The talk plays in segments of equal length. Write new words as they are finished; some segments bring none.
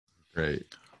Great.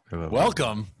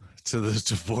 Welcome to the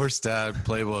Divorce Dad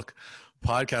Playbook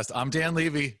podcast. I'm Dan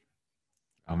Levy.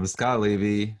 I'm Scott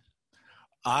Levy.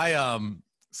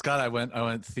 Scott, I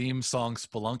went theme song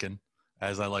spelunking,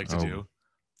 as I like to do.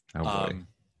 Oh boy.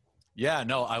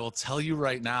 I will tell you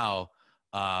right now,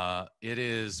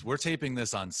 we're taping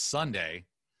this on Sunday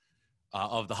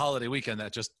of the holiday weekend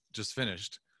that just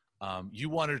finished. You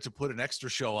wanted to put an extra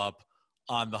show up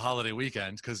on the holiday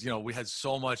weekend because, we had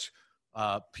so many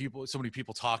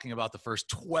people talking about the first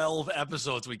 12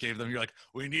 episodes we gave them. You're like,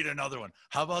 we need another one.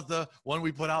 How about the one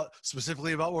we put out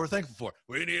specifically about what we're thankful for?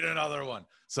 We need another one.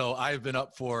 So I've been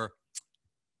up for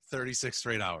 36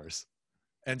 straight hours.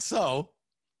 And so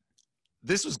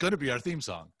this was going to be our theme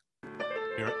song.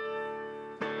 Here.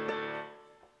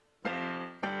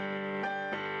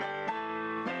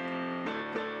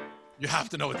 You have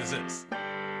to know what this is.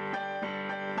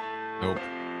 Nope.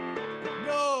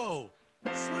 No!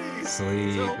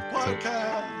 Sleep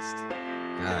podcast.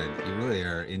 God, you really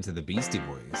are into the Beastie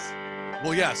Boys.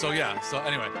 Well, yeah. So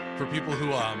anyway, for people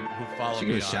who follow me,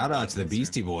 give a shout out to the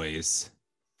Beastie Boys.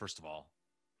 First of all,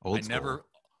 Old school.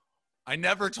 I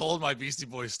never told my Beastie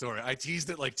Boys story. I teased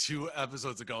it like 2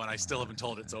 episodes ago, and I still haven't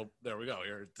told it. So there we go.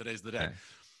 Today's the day. Okay.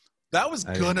 That was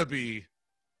gonna be.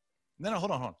 No,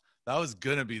 hold on. That was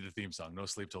gonna be the theme song, "No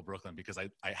Sleep Till Brooklyn," because I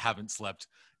haven't slept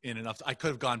in enough. I could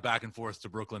have gone back and forth to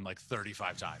Brooklyn like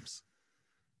 35 times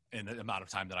in the amount of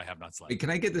time that I have not slept. Wait, can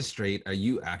I get this straight? Are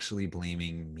you actually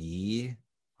blaming me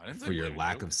for your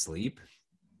lack of sleep?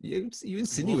 You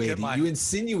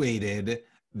insinuated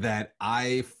that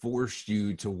I forced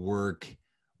you to work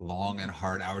long and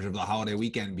hard hours of the holiday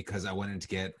weekend because I wanted to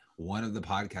get one of the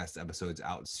podcast episodes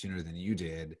out sooner than you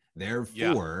did.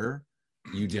 Therefore,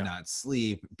 you did not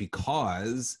sleep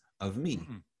because of me.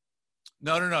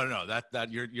 No.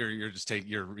 That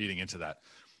you're reading into that.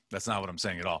 That's not what I'm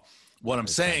saying at all. What I'm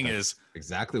saying is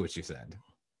exactly what you said.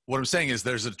 What I'm saying is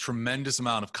there's a tremendous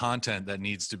amount of content that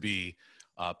needs to be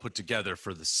put together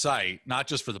for the site, not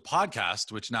just for the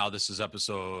podcast, which now this is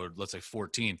episode, let's say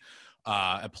 14,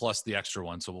 plus the extra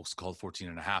one. So we'll call it 14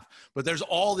 and a half. But there's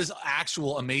all this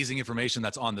actual amazing information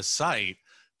that's on the site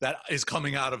that is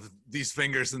coming out of these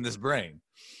fingers and this brain.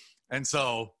 And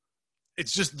so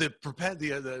it's just the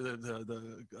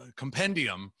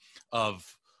compendium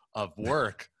of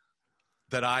work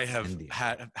that I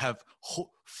have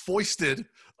foisted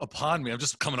upon me. I'm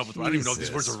just coming up with, I don't even know if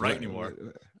these words are right anymore.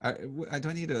 I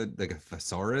don't need a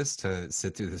thesaurus to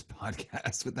sit through this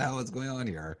podcast. What the hell is going on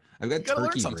here? I've got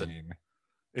turkey brain.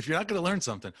 If you're not going to learn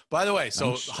something. By the way,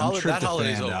 so that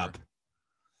holiday's over.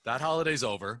 That holiday's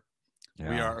over. Yeah.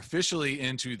 We are officially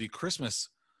into the Christmas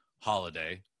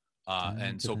holiday.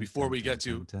 And so before we get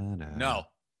to, no,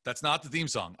 that's not the theme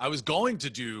song. I was going to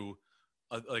do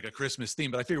a Christmas theme,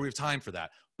 but I figure we have time for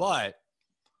that. But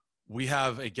we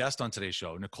have a guest on today's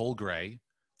show. Nicole Grey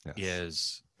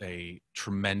is a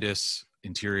tremendous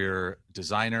interior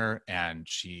designer, and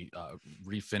she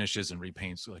refinishes and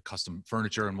repaints like custom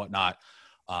furniture and whatnot.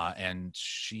 And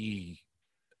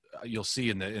you'll see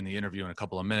in the interview in a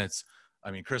couple of minutes, I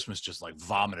mean, Christmas just like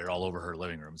vomited all over her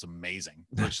living room. It's amazing.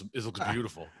 It looks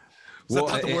beautiful. Is that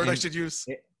not the word I should use?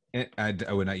 I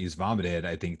would not use vomited.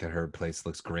 I think that her place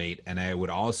looks great. And I would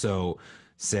also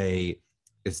say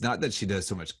it's not that she does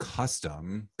so much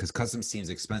custom, because custom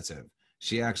seems expensive.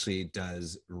 She actually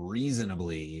does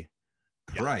reasonably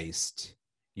priced,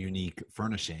 unique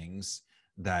furnishings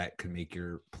that can make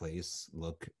your place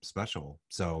look special.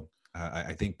 So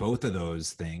I think both of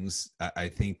those things, I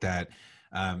think that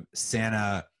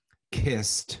Santa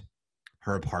kissed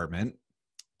her apartment,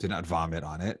 did not vomit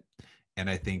on it. And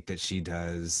I think that she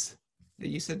does.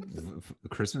 You said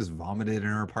Christmas vomited in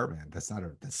her apartment. That's not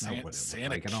what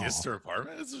Santa kissed her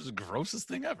apartment. This is the grossest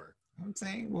thing ever. I'm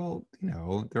saying, well,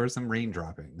 there are some rain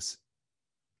droppings,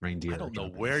 reindeer. I don't know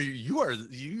droppings. where you are.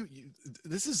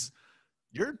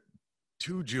 You're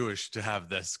too Jewish to have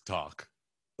this talk.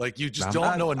 Like you just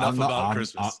don't know enough about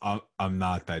Christmas. I'm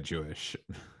not that Jewish.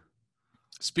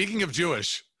 Speaking of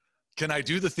Jewish, can I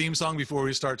do the theme song before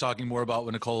we start talking more about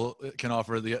what Nicole can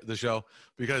offer the show?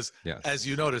 Because as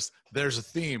you noticed, there's a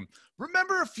theme.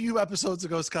 Remember a few episodes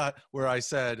ago, Scott, where I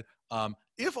said,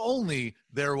 if only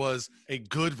there was a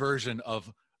good version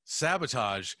of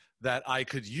Sabotage that I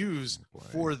could use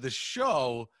for the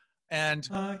show. And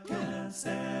I can't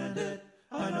stand it.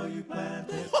 I know you planned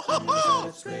it.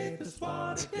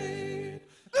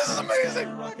 This is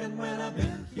amazing. Rocking when I'm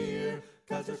in here.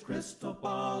 This is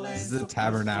the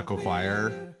Tabernacle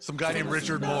Choir. Some guy named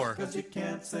Richard Moore. You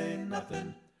can't say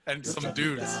nothing. And some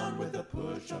dudes. With a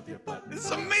push of your button. This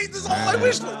is amazing. This is all I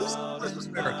wish for. This Christmas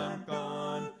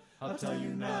miracle. I'll tell you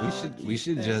now. We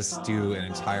should just do an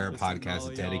entire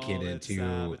podcast dedicated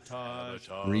to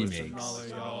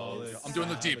remakes. I'm doing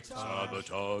the deep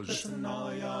sabotage. Listen,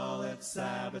 all y'all, it's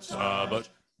sabotage.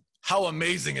 How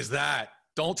amazing is that?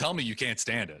 Don't tell me you can't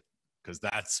stand it, because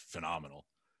that's phenomenal.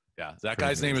 Yeah, that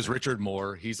guy's name is Richard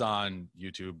Moore. He's on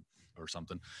YouTube or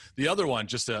something. The other one,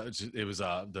 it was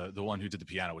the one who did the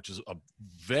piano, which is a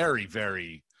very,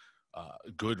 very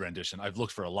good rendition. I've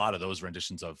looked for a lot of those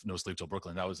renditions of No Sleep Till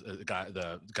Brooklyn. That was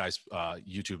the guy's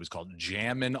YouTube is called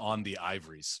Jammin' on the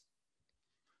Ivories.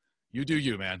 You do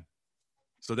you, man.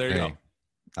 So there you go.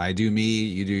 I do me,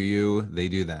 you do you, they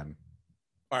do them.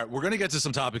 All right, we're going to get to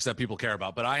some topics that people care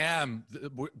about, but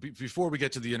before we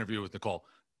get to the interview with Nicole,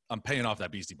 I'm paying off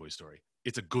that Beastie Boys story.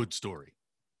 It's a good story.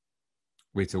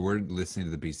 Wait, so we're listening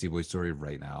to the Beastie Boys story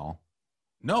right now?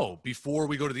 No, before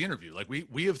we go to the interview. Like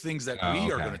we have things that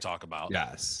we are going to talk about.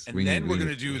 Yes. And then we're going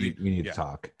to do we need to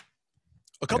talk.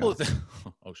 A couple of things.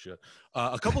 Oh, shit.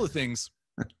 A couple of things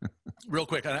real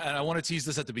quick. And I want to tease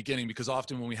this at the beginning, because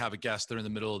often when we have a guest, they're in the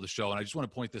middle of the show. And I just want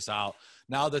to point this out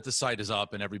now that the site is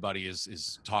up and everybody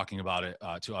is talking about it,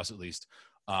 to us at least,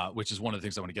 which is one of the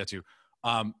things I want to get to.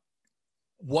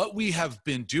 What we have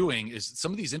been doing is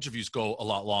some of these interviews go a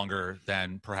lot longer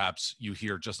than perhaps you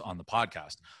hear just on the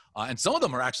podcast. And some of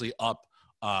them are actually up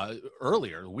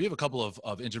earlier. We have a couple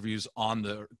of interviews on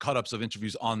the cut-ups of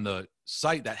interviews on the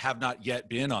site that have not yet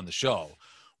been on the show,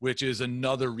 which is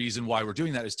another reason why we're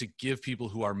doing that, is to give people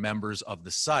who are members of the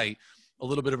site a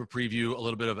little bit of a preview, a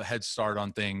little bit of a head start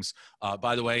on things.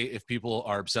 By the way, if people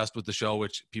are obsessed with the show,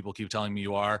 which people keep telling me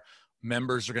you are,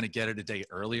 members are going to get it a day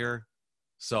earlier.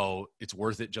 So it's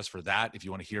worth it just for that. If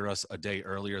you want to hear us a day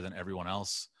earlier than everyone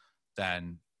else,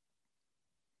 then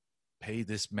pay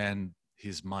this man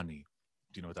his money.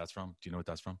 Do you know what that's from?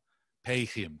 Pay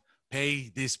him.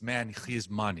 Pay this man his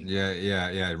money.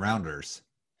 Yeah. Rounders.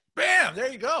 Bam!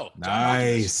 There you go.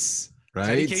 Nice.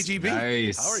 Right? KGB.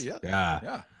 Nice. How are you?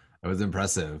 Yeah. That was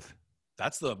impressive.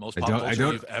 That's the most pop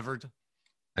culture you've ever done.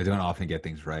 I don't often get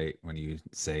things right when you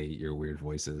say your weird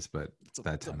voices, but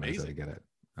that time I was able to get it.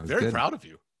 Very proud of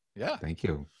you. Yeah. Thank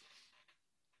you.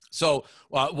 So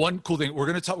one cool thing, we're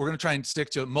going to try and stick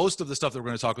to most of the stuff that we're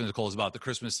going to talk with Nicole is about the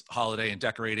Christmas holiday and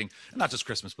decorating, not just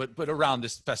Christmas, but around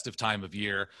this festive time of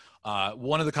year.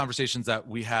 One of the conversations that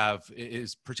we have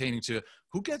is pertaining to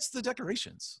who gets the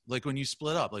decorations, like when you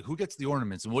split up, like who gets the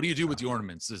ornaments and what do you do with the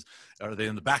ornaments? Are they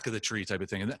in the back of the tree type of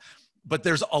thing? But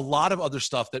there's a lot of other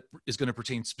stuff that is going to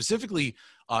pertain specifically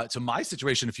to my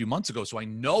situation a few months ago. So I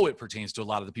know it pertains to a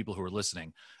lot of the people who are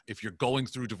listening. If you're going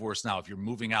through divorce now, if you're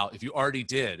moving out, if you already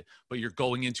did, but you're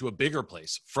going into a bigger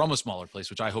place from a smaller place,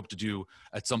 which I hope to do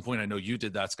at some point. I know you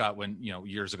did that, Scott, when,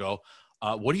 years ago.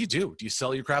 What do you do? Do you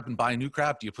sell your crap and buy new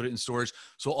crap? Do you put it in storage?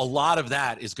 So a lot of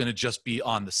that is going to just be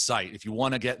on the site. If you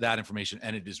want to get that information,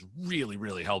 and it is really,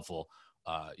 really helpful,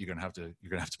 you're going to have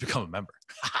to become a member.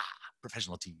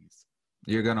 Professional tease.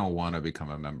 You're going to want to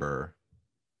become a member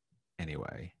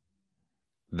anyway.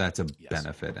 That's a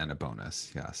benefit and a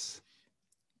bonus. Yes.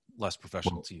 Less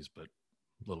professional tease, but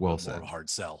a little bit more of a hard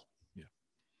sell.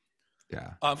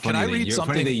 Yeah. Can I read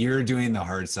something? Funny that you're doing the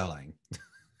hard selling.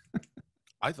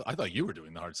 I thought you were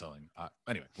doing the hard selling.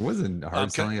 Anyway. It wasn't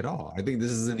hard selling at all. I think this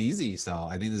is an easy sell.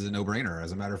 I think this is a no-brainer.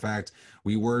 As a matter of fact,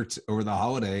 we worked over the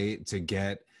holiday to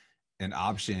get an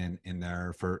option in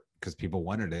there because people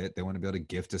wanted it. They want to be able to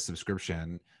gift a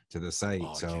subscription to the site.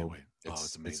 So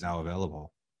it's now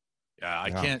available. Yeah,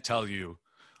 I can't tell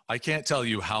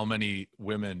you how many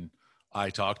women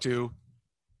I talk to,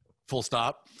 full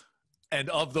stop. And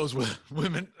of those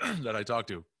women that I talk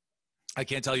to, I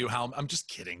can't tell you how, I'm just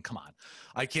kidding. Come on.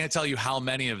 I can't tell you how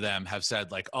many of them have said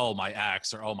like, oh, my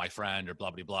ex or oh, my friend or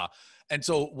blah, blah, blah. And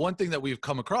so one thing that we've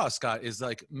come across, Scott, is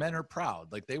like men are proud.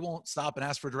 Like they won't stop and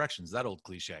ask for directions, that old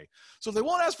cliche. So if they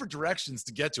won't ask for directions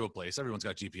to get to a place, everyone's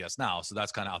got GPS now. So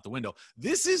that's kind of out the window.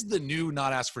 This is the new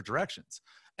not ask for directions.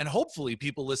 And hopefully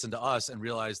people listen to us and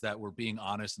realize that we're being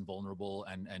honest and vulnerable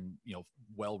and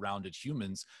well-rounded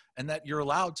humans, and that you're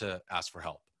allowed to ask for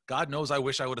help. God knows I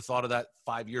wish I would have thought of that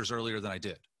 5 years earlier than I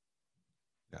did.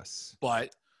 Yes.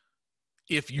 But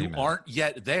if you aren't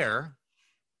yet there,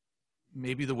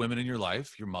 maybe the women in your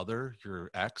life, your mother, your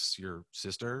ex, your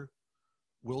sister,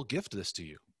 will gift this to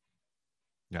you.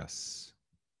 Yes.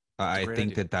 I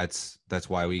think that's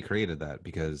why we created that,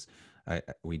 because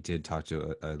we did talk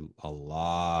to a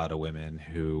lot of women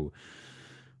who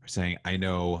are saying, I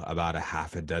know about a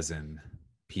half a dozen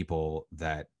people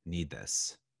that need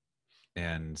this.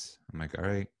 And I'm like, all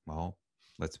right, well,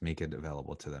 let's make it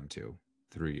available to them too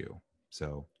through you.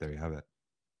 So there you have it.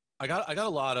 I got a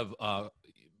lot of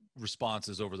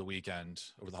responses over the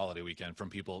holiday weekend from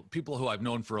people who I've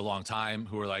known for a long time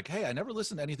who are like, hey, I never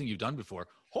listened to anything you've done before.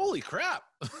 Holy crap.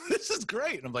 This is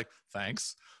great. And I'm like,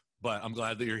 thanks, but I'm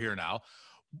glad that you're here now.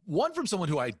 One from someone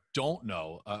who I don't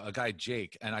know, a guy,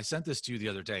 Jake, and I sent this to you the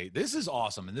other day. This is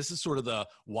awesome. And this is sort of the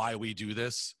why we do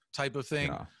this type of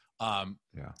thing.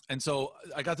 And so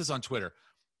I got this on Twitter.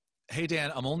 Hey,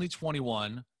 Dan, I'm only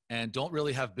 21 and don't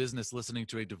really have business listening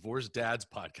to a divorced dad's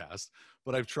podcast,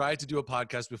 but I've tried to do a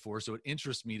podcast before, so it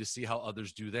interests me to see how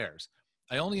others do theirs.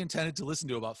 I only intended to listen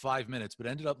to about 5 minutes, but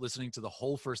ended up listening to the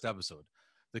whole first episode.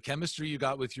 The chemistry you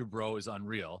got with your bro is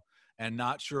unreal, and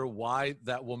not sure why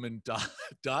that woman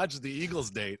dodged the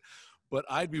Eagles date, but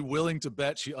I'd be willing to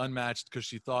bet she unmatched because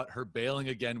she thought her bailing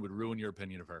again would ruin your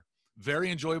opinion of her.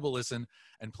 Very enjoyable listen,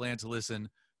 and plan to listen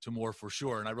to more for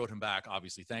sure. And I wrote him back,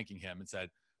 obviously thanking him, and said,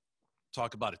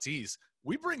 talk about a tease.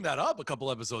 We bring that up a couple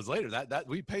episodes later. That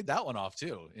we paid that one off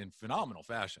too in phenomenal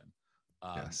fashion.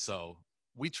 Yes. So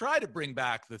we try to bring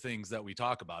back the things that we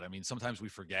talk about. I mean, sometimes we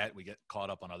forget, we get caught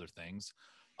up on other things.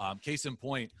 Case in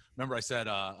point, remember I said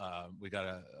we got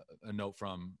a note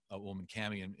from a woman,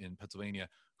 Cammie, in Pennsylvania,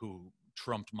 who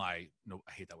trumped my, no,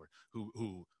 I hate that word,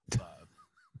 who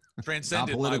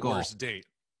transcended my worst date.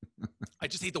 I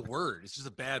just hate the word. It's just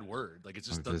a bad word. Like, it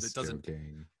just it doesn't.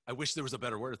 Joking. I wish there was a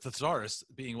better word. Thesaurus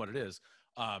being what it is.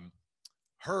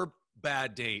 Her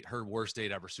bad date, her worst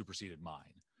date ever, superseded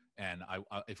mine. And I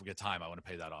if we get time, I want to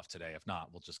pay that off today. If not,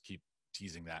 we'll just keep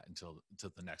teasing that until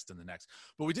the next and the next.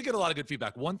 But we did get a lot of good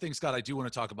feedback. One thing, Scott, I do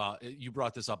want to talk about. You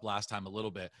brought this up last time a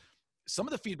little bit. Some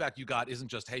of the feedback you got isn't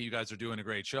just, hey, you guys are doing a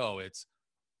great show. It's,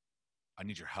 I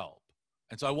need your help.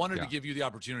 And so I wanted to give you the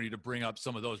opportunity to bring up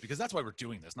some of those, because that's why we're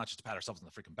doing this, not just to pat ourselves on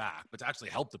the freaking back, but to actually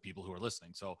help the people who are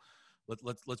listening. So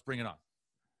let's bring it on.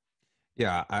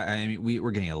 Yeah, I mean,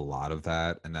 we're getting a lot of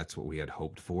that, and that's what we had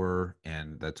hoped for,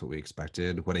 and that's what we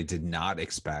expected. What I did not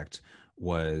expect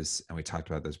was, and we talked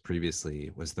about this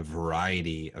previously, was the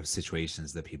variety of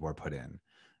situations that people are put in.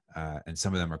 And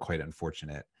some of them are quite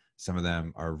unfortunate. Some of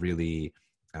them are really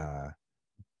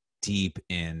deep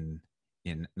in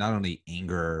not only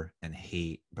anger and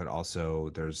hate, but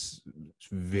also there's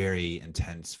very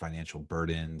intense financial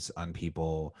burdens on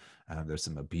people. There's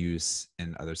some abuse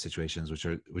in other situations,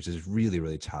 which is really,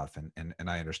 really tough. And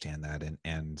I understand that.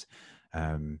 And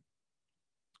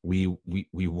we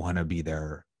want to be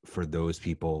there for those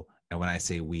people. And when I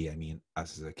say we, I mean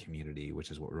us as a community,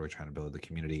 which is what we're really trying to build, the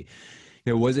community.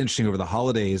 It was interesting over the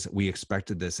holidays. We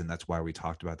expected this, and that's why we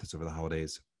talked about this over the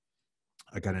holidays.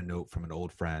 I got a note from an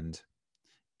old friend,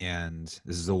 and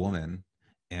this is a woman,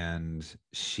 and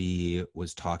she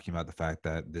was talking about the fact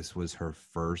that this was her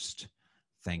first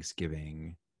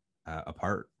Thanksgiving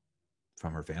apart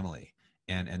from her family.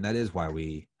 And that is why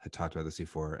we had talked about this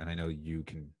before. And I know you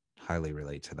can highly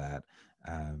relate to that.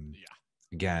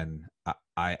 Again,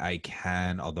 I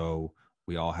can, although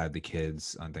we all had the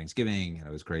kids on Thanksgiving, and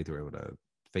it was great that we were able to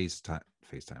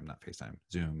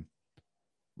Zoom,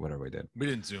 whatever we did. We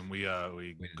didn't Zoom.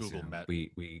 We Google Met.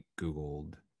 We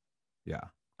Googled. Yeah.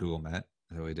 Google Met.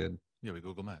 Is that what we did? Yeah, we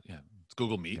Google Met. Yeah. It's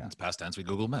Google Meet. Yeah. It's past tense. We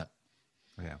Google Met.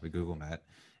 Oh, yeah, we Google Met.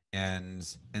 And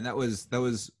that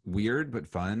was weird but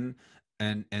fun.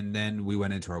 And then we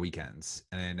went into our weekends.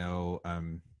 And I know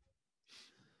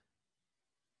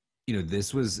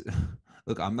this was,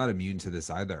 look, I'm not immune to this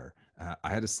either. I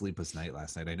had a sleepless night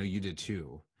last night. I know you did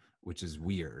too, which is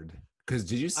weird. Because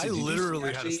did you see? I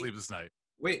literally had a sleepless night.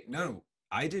 Wait, no,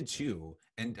 I did too.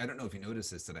 And I don't know if you noticed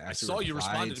this, that I saw you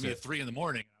responded to me at 3 a.m. I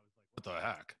was like, what the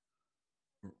heck?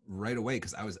 Right away,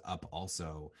 because I was up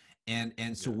also. And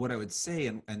so what I would say,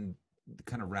 and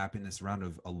kind of wrapping this around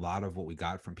of a lot of what we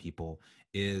got from people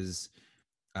is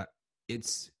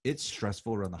it's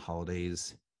stressful around the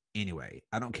holidays anyway.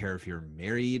 I don't care if you're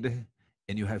married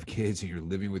and you have kids and you're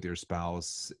living with your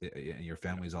spouse and your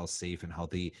family's all safe and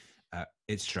healthy.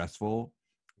 It's stressful.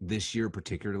 This year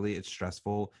particularly, it's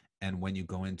stressful. And when you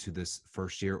go into this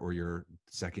first year or your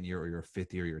second year or your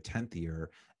fifth year, your 10th year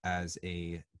as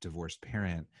a divorced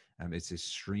parent, it's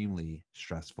extremely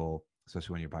stressful,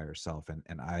 especially when you're by yourself.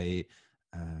 And I,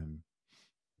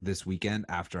 this weekend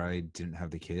after I didn't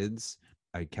have the kids,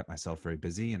 I kept myself very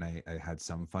busy and I had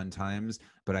some fun times,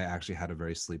 but I actually had a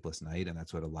very sleepless night. And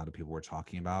that's what a lot of people were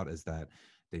talking about, is that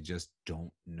they just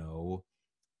don't know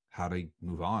how to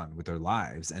move on with their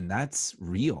lives. And that's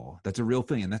real. That's a real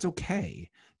thing. And that's okay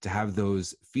to have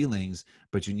those feelings,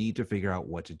 but you need to figure out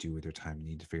what to do with your time. You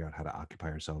need to figure out how to occupy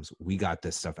yourselves. We got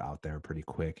this stuff out there pretty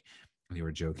quick. And you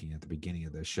were joking at the beginning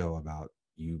of the show about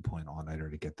you pulling all-nighter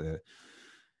to get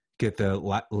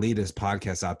the latest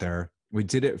podcast out there. we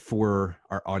did it for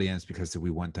our audience because we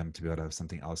want them to be able to have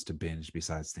something else to binge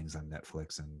besides things on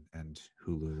Netflix and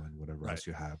Hulu and whatever Right. else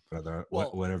you have,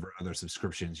 Well, whatever other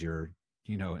subscriptions you're,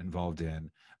 involved in.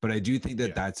 But I do think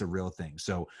that that's a real thing.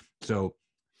 So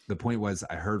the point was,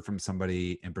 I heard from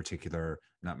somebody in particular,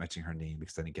 not mentioning her name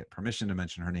because I didn't get permission to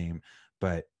mention her name,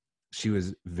 but she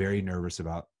was very nervous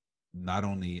about not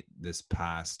only this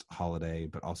past holiday,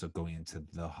 but also going into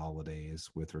the holidays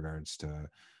with regards to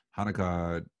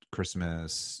Hanukkah,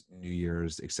 Christmas, New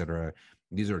Year's, etc.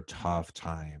 These are tough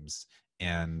times,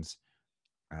 and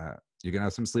you're gonna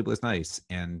have some sleepless nights,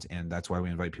 and that's why we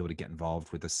invite people to get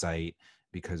involved with the site,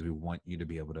 because we want you to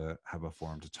be able to have a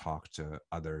forum to talk to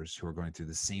others who are going through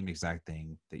the same exact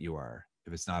thing that you are.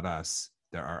 If it's not us,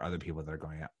 there are other people that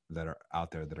are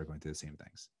out there that are going through the same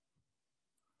things.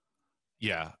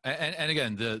 Yeah, and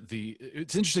again, the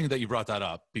it's interesting that you brought that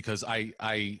up, because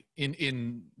I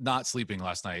in not sleeping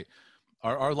last night,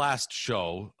 our last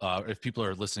show, if people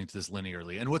are listening to this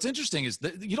linearly, and what's interesting is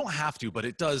that you don't have to, but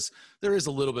there is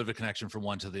a little bit of a connection from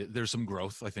one to there's some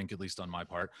growth, I think, at least on my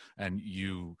part, and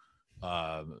you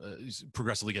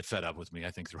progressively get fed up with me, I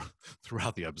think,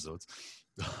 throughout the episodes.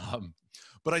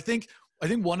 But I think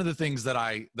one of the things that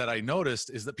I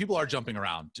noticed is that people are jumping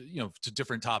around to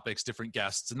different topics, different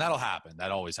guests, and that'll happen.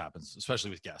 That always happens, especially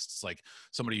with guests, like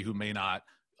somebody who may not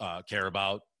care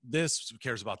about this,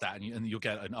 cares about that, and you'll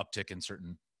get an uptick in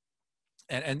certain,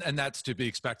 and that's to be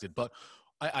expected. But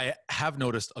I have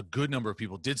noticed a good number of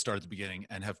people did start at the beginning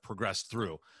and have progressed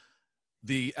through.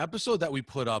 The episode that we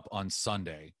put up on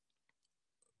Sunday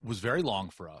was very long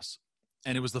for us,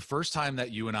 and it was the first time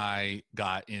that you and I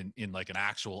got in like an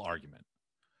actual argument.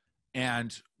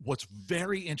 And what's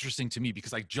very interesting to me,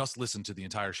 because I just listened to the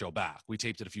entire show back, we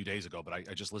taped it a few days ago, but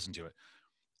I just listened to it.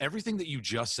 Everything that you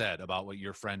just said about what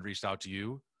your friend reached out to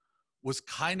you was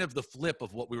kind of the flip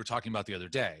of what we were talking about the other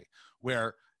day,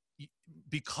 where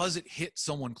because it hit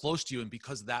someone close to you, and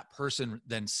because that person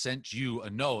then sent you a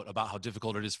note about how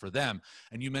difficult it is for them,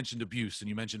 and you mentioned abuse and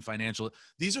you mentioned financial,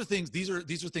 these are things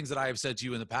that I have said to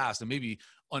you in the past, and maybe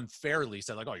unfairly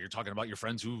said, like, oh, you're talking about your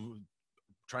friends who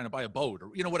trying to buy a boat,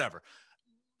 or whatever.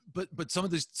 But some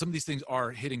of these things are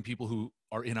hitting people who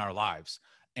are in our lives,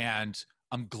 and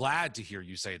I'm glad to hear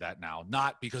you say that now,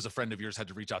 not because a friend of yours had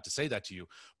to reach out to say that to you,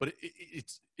 but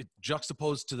it's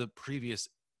juxtaposed to the previous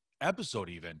episode.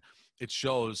 Even it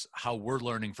shows how we're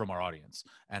learning from our audience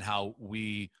and how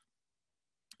we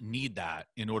need that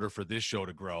in order for this show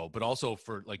to grow, but also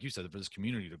for, like you said, for this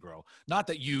community to grow. Not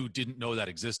that you didn't know that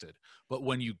existed, but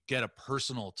when you get a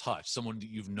personal touch, someone that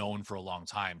you've known for a long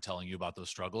time telling you about those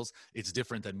struggles, it's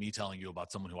different than me telling you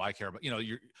about someone who I care about.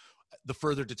 The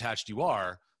further detached you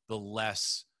are, the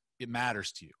less it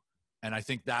matters to you. And I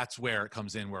think that's where it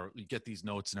comes in, where you get these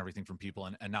notes and everything from people,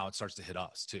 and now it starts to hit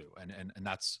us too. And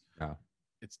that's,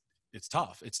 it's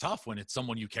tough. It's tough when it's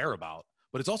someone you care about,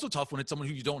 but it's also tough when it's someone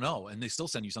who you don't know and they still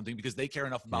send you something because they care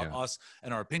enough about us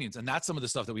and our opinions. And that's some of the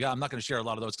stuff that we got. I'm not going to share a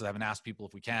lot of those because I haven't asked people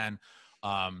if we can.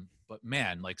 But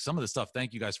man, like some of the stuff,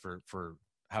 thank you guys for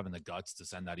having the guts to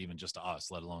send that even just to us,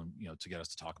 let alone, to get us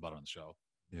to talk about it on the show.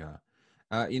 Yeah.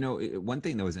 One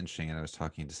thing that was interesting, and I was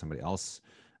talking to somebody else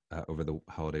over the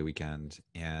holiday weekend,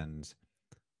 and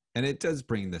it does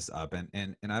bring this up,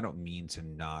 and I don't mean to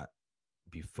not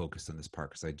be focused on this part,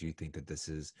 because I do think that this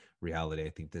is reality. I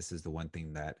think this is the one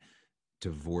thing that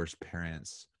divorced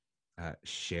parents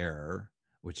share,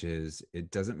 which is, it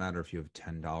doesn't matter if you have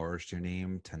 $10 to your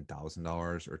name,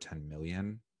 $10,000, or 10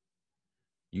 million,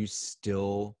 you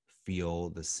still feel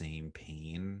the same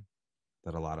pain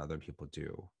that a lot of other people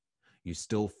do. You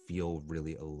still feel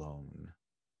really alone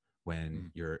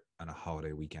when you're on a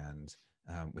holiday weekend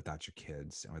without your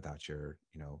kids and without your,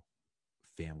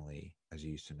 family as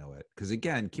you used to know it. Because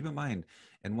again, keep in mind,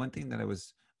 and one thing that I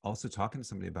was also talking to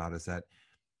somebody about is that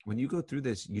when you go through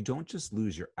this, you don't just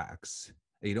lose your ex.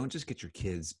 You don't just get your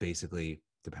kids, basically,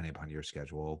 depending upon your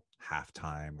schedule, half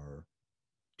time or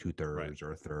 2/3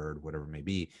 or a third, whatever it may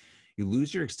be. You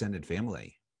lose your extended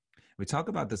family. We talk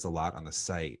about this a lot on the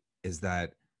site, is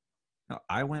that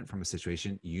I went from a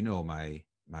situation,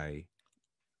 my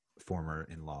former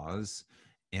in-laws,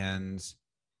 and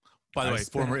by the way,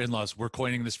 former in-laws, we're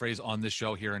coining this phrase on this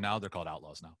show here and now. They're called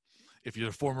outlaws now. If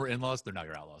you're former in-laws, they're now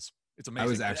your outlaws. It's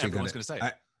amazing. Everyone's going to say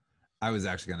it. I was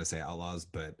actually going to say outlaws,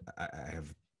 but I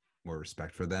have more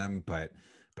respect for them. But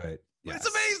yes. It's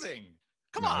amazing.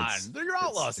 Come on, they're your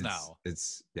outlaws now.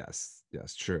 It's yes,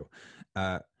 true.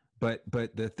 But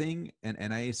the thing,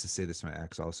 and I used to say this to my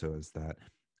ex also, is that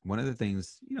one of the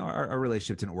things, our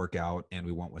relationship didn't work out, and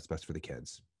we want what's best for the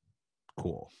kids.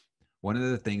 Cool. One of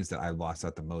the things that I lost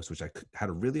out the most, which I had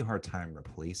a really hard time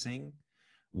replacing,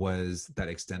 was that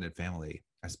extended family.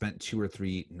 I spent 2 or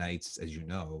 3 nights, as you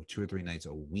know, 2 or 3 nights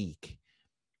a week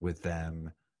with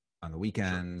them on the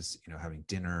weekends, you know, having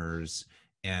dinners,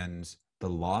 and the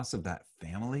loss of that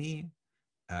family,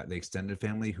 the extended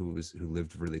family who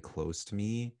lived really close to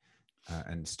me,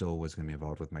 and still was going to be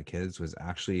involved with my kids, was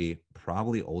actually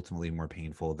probably ultimately more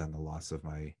painful than the loss of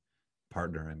my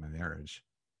partner in my marriage.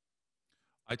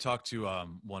 I talked to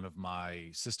one of my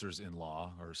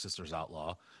sisters-in-law or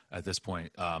sisters-outlaw at this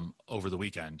point over the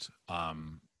weekend.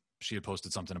 She had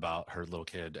posted something about her little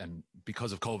kid, and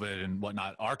because of COVID and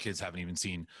whatnot, our kids haven't even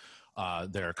seen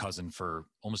their cousin for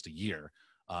almost a year,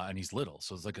 and he's little,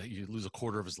 so it's like you lose a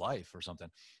quarter of his life or something.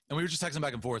 And we were just texting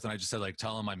back and forth, and I just said, like,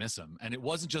 tell him I miss him. And it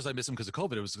wasn't just I miss him because of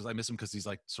COVID; it was because I miss him because he's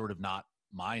like sort of not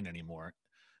mine anymore.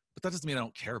 But that doesn't mean I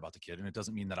don't care about the kid, and it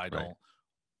doesn't mean that I don't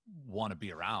want to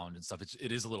be around and stuff.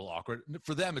 It is a little awkward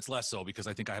for them. It's less so because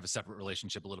I think I have a separate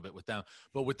relationship a little bit with them,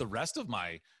 but with the rest of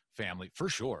my family, for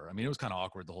sure. I mean, it was kind of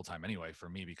awkward the whole time anyway for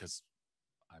me because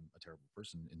I'm a terrible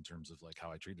person in terms of like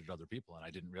how I treated other people, and I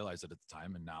didn't realize it at the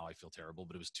time, and now I feel terrible,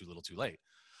 but it was too little too late.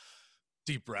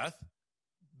 Deep breath.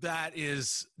 That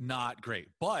is not great.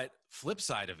 But flip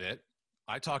side of it,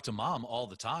 I talk to mom all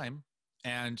the time,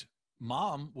 and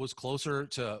mom was closer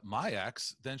to my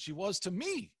ex than she was to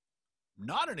me.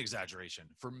 Not an exaggeration,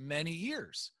 for many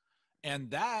years.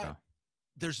 And that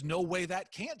there's no way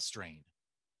that can't strain.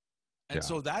 And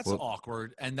so that's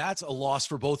awkward. And that's a loss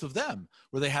for both of them,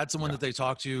 where they had someone that they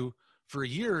talked to for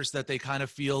years that they kind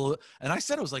of feel. And I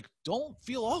said, I was like, don't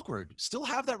feel awkward. Still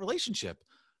have that relationship.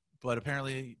 But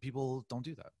apparently people don't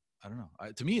do that. I don't know.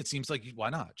 To me, it seems like,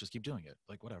 why not? Just keep doing it.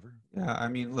 Like, whatever. Yeah, I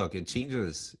mean, look, it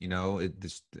changes. You know,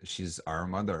 she's our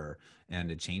mother,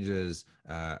 and it changes.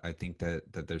 I think that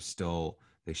there's still,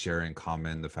 they share in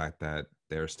common the fact that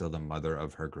they're still the mother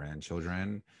of her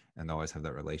grandchildren, and they always have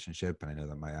that relationship. And I know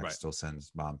that my ex still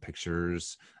sends mom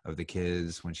pictures of the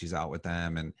kids when she's out with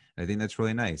them, and I think that's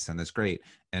really nice, and that's great.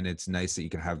 And it's nice that you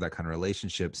can have that kind of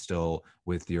relationship still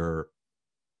with your,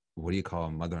 what do you call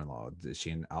a mother-in-law? Is she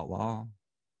an outlaw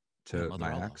to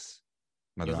my ex?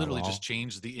 You literally just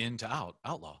changed the in to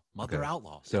outlaw, mother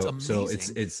outlaw. So, it's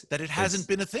amazing it's that it hasn't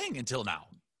been a thing until now.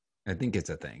 I think it's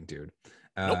a thing, dude.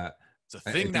 Nope, it's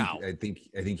a thing now. I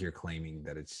think you're claiming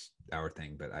that it's our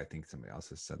thing, but I think somebody else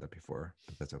has said that before.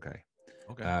 But that's okay.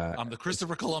 Okay, I'm the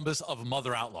Christopher Columbus of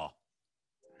mother outlaw.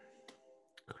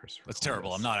 That's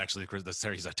terrible. I'm not actually.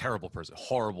 He's a terrible person.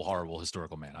 Horrible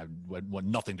historical man. I want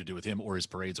nothing to do with him or his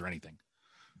parades or anything.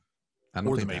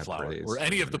 Or the Mayflower or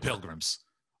any of the pilgrims.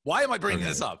 Why am I bringing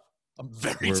this up? I'm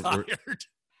very tired.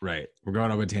 We're going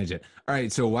on a tangent. All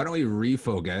right, so why don't we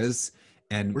refocus,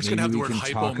 and we're just gonna have the word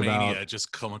hypomania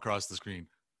just come across the screen.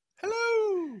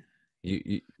 Hello.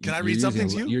 Can I read something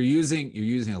to you? You're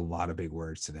using a lot of big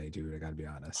words today, dude. I gotta be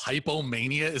honest.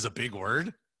 Hypomania is a big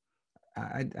word.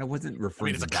 I wasn't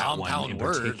referring to that one in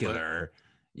particular.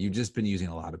 You've just been using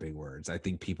a lot of big words. I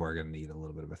think people are going to need a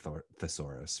little bit of a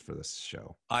thesaurus for this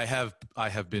show. I have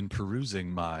been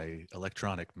perusing my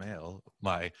electronic mail,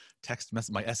 my text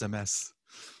message, my SMS,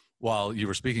 while you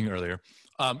were speaking earlier.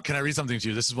 Can I read something to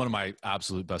you? This is one of my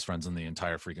absolute best friends in the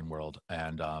entire freaking world,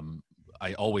 and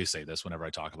I always say this whenever I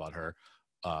talk about her.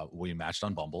 We matched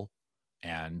on Bumble.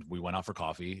 And we went out for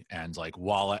coffee, and like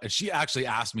she actually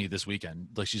asked me this weekend,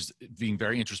 like she's being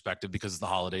very introspective because it's the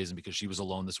holidays and because she was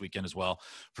alone this weekend as well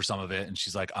for some of it. And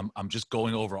she's like, I'm just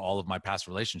going over all of my past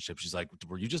relationships. She's like,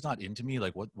 were you just not into me?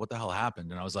 Like what the hell happened?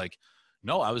 And I was like,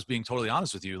 no, I was being totally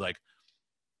honest with you. Like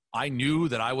I knew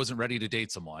that I wasn't ready to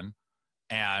date someone,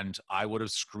 and I would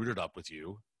have screwed it up with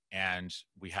you. And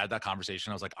we had that conversation.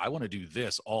 I was like, I want to do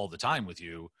this all the time with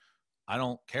you. I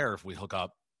don't care if we hook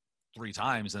up 3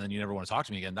 times and then you never want to talk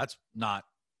to me again. That's not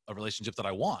a relationship that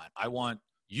I want. I want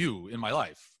you in my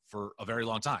life for a very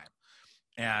long time.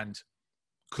 And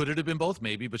could it have been both?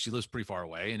 Maybe, but she lives pretty far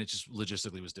away and it just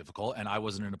logistically was difficult. And I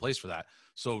wasn't in a place for that.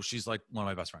 So she's like one of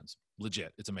my best friends.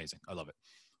 Legit. It's amazing. I love it.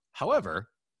 However,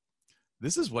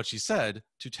 this is what she said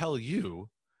to tell you.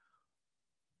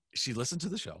 She listened to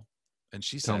the show and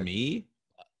she said, tell me?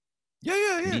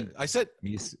 Yeah. Me, I said,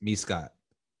 me, Scott.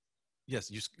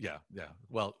 Yes. Yeah.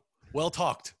 Well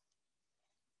talked.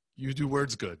 You do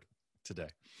words good today.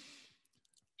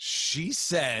 She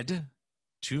said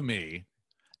to me,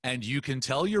 and you can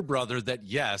tell your brother that,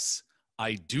 yes,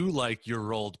 I do like your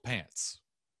rolled pants.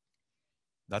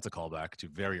 That's a callback to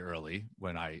very early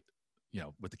when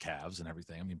with the calves and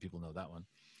everything. I mean, people know that one.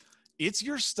 It's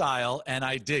your style, and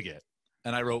I dig it.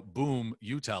 And I wrote, boom,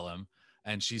 you tell him.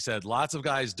 And she said, lots of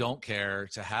guys don't care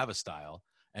to have a style.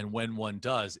 And when one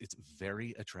does, it's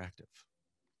very attractive.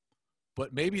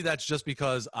 But maybe that's just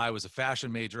because I was a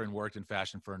fashion major and worked in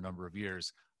fashion for a number of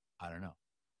years. I don't know.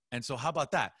 And so how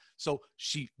about that? So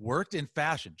she worked in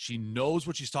fashion. She knows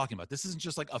what she's talking about. This isn't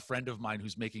just like a friend of mine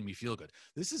who's making me feel good.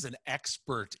 This is an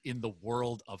expert in the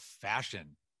world of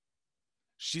fashion.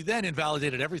 She then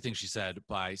invalidated everything she said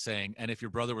by saying, and if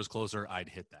your brother was closer, I'd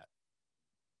hit that.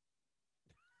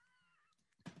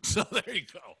 So there you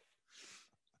go.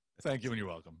 Thank you and you're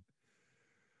welcome.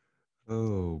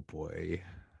 Oh boy.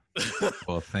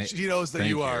 Well, she knows that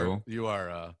you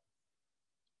are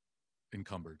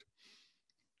encumbered.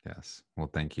 Yes. Well,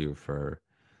 thank you for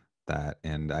that.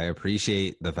 And I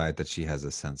appreciate the fact that she has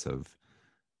a sense of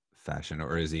fashion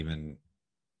or is even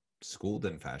schooled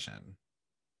in fashion.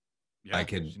 Yeah, I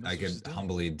could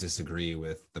humbly disagree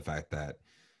with the fact that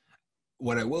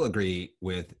what I will agree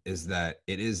with is that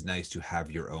it is nice to have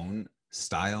your own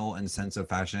style and sense of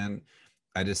fashion.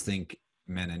 I just think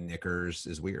men in knickers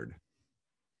is weird.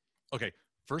 Okay.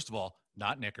 First of all,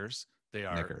 not knickers. They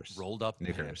are knickers. Rolled up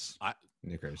knickers.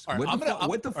 Knickers. Right,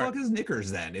 what the fuck is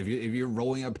knickers then? If you're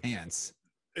rolling up pants.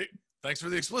 Thanks for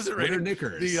the explicit rating. What are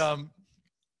knickers?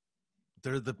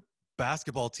 They're the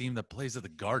basketball team that plays at the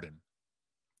Garden.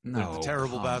 No,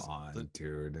 terrible basketball,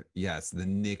 dude. Yes, the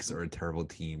Knicks are a terrible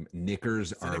team.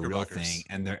 Knickers are a real thing,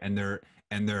 and they're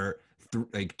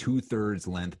like 2/3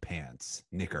 length pants.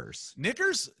 Knickers.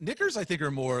 I think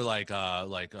are more like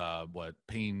what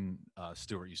Payne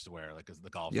Stewart used to wear, like the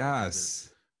golf.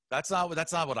 Yes. That's not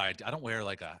what I don't wear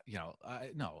like a,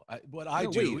 what I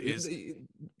do is it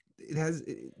has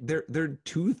they're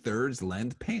 2/3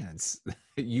 length pants.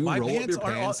 You roll up your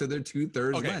pants so they're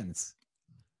 2/3 lengths.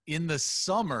 In the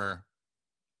summer,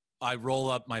 I roll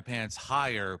up my pants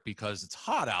higher because it's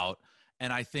hot out.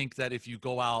 And I think that if you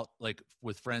go out like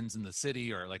with friends in the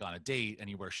city or like on a date and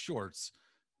you wear shorts,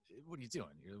 what are you doing?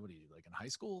 What are you, like in high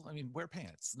school? I mean, wear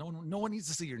pants. No one needs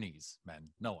to see your knees, men.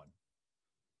 No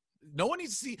one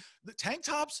needs to see the tank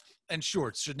tops and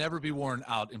shorts should never be worn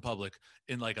out in public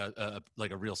in like a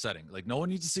real setting. Like no one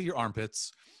needs to see your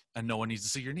armpits and no one needs to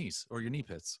see your knees or your knee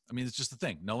pits. I mean, it's just a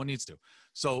thing. No one needs to.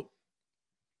 So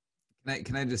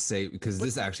can I just say, because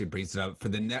this actually brings it up for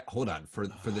the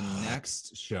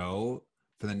next show,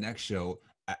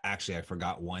 actually, I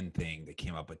forgot one thing that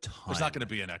came up a ton. There's not going to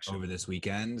be a next show over this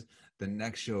weekend. The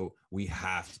next show, we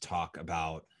have to talk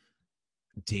about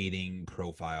dating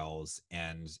profiles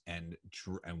and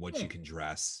what you can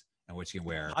dress and what you can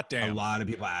wear. Hot damn. A lot of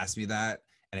people ask me that,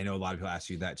 and I know a lot of people ask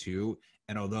you that too.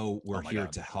 And although we're here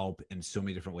to help in so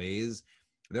many different ways,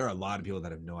 there are a lot of people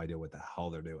that have no idea what the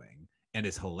hell they're doing. And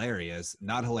it's hilarious,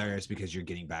 not hilarious because you're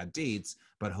getting bad dates,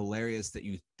 but hilarious that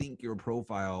you think your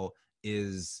profile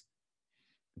is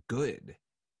good.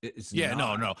 It's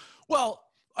not. No. Well,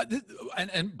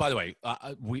 and by the way,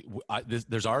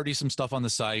 there's already some stuff on the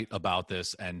site about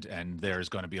this, and there's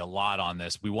going to be a lot on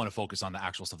this. We want to focus on the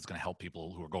actual stuff that's going to help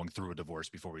people who are going through a divorce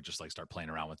before we just like start playing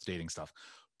around with dating stuff.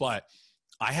 But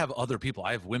I have other people.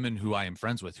 I have women who I am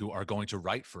friends with who are going to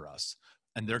write for us.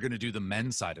 And they're going to do the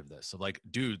men's side of this. So like,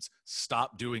 dudes,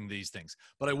 stop doing these things.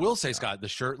 But I will say, Scott, the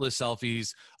shirtless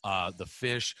selfies, the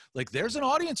fish, like there's an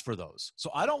audience for those. So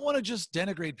I don't want to just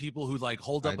denigrate people who like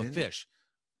hold up a fish.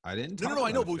 I didn't. No,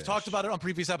 I know, but we've talked about it on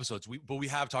previous episodes. We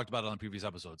have talked about it on previous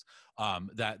episodes.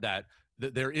 That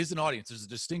there is an audience. There's a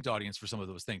distinct audience for some of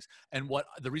those things. And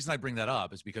the reason I bring that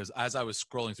up is because as I was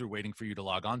scrolling through waiting for you to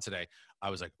log on today, I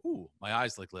was like, ooh, my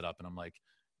eyes like lit up. And I'm like,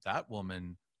 that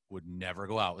woman would never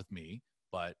go out with me.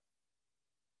 But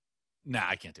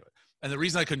I can't do it. And the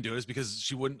reason I couldn't do it is because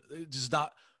she wouldn't, just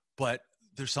not, but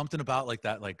there's something about like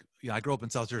that. Like, I grew up in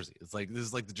South Jersey. It's like, this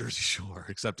is like the Jersey Shore,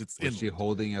 except it's Was she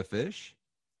holding a fish?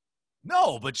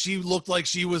 No, but she looked like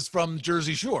she was from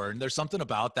Jersey Shore. And there's something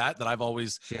about that I've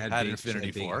always had an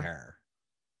affinity for. Hair.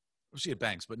 Well, she had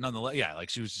bangs, but nonetheless, yeah, like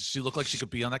she looked like she could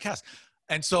be on that cast.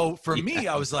 And so for me,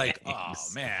 I was like, oh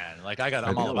man, like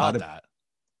I'm all about that.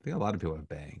 I think a lot of people have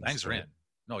bangs. Bangs are in.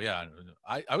 No, yeah,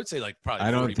 I would say like probably.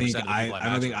 I don't think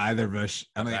either of us.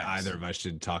 I don't think either of us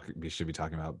should be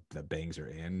talking about that bangs are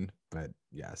in. But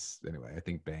yes, anyway, I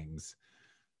think bangs.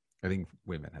 I think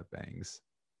women have bangs.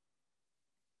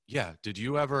 Yeah. Did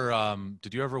you ever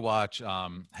watch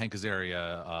Hank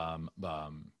Azaria?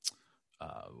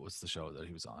 What's the show that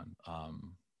he was on?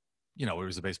 Where he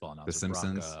was a baseball announcer. The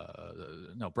Simpsons.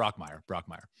 Brockmire.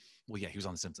 Well, yeah, he was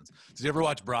on The Simpsons. Did you ever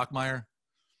watch Brockmire?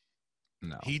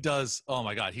 No. He does. Oh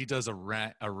my God, he does a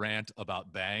rant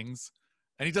about bangs,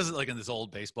 and he does it like in this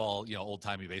old baseball, old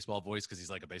timey baseball voice because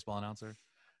he's like a baseball announcer,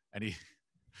 and he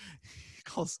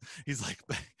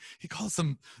he calls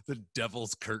them the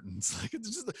devil's curtains. Like it's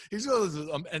just he's got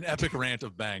an epic rant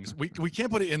of bangs. We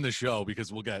can't put it in the show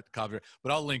because we'll get copyright,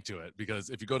 but I'll link to it because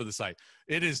if you go to the site,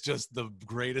 it is just the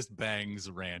greatest bangs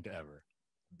rant ever.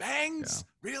 Bangs?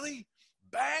 Yeah. Really?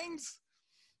 Bangs?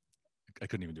 I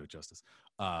couldn't even do it justice.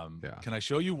 Can I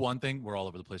show you one thing? We're all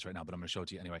over the place right now, but I'm going to show it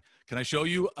to you anyway. Can I show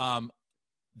you?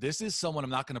 This is someone, I'm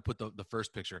not going to put the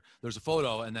first picture. There's a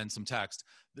photo and then some text.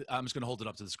 I'm just going to hold it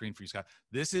up to the screen for you, Scott.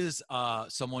 This is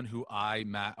someone who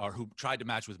who tried to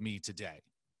match with me today.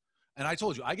 And I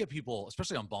told you, I get people,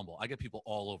 especially on Bumble, I get people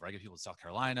all over. I get people in South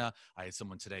Carolina. I had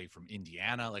someone today from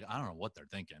Indiana. Like, I don't know what they're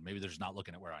thinking. Maybe they're just not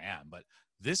looking at where I am. But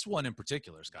this one in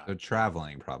particular, Scott. They're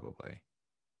traveling probably.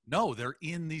 No, they're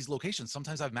in these locations.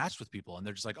 Sometimes I've matched with people and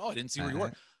they're just like, oh, I didn't see where you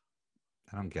were.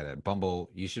 I don't get it. Bumble,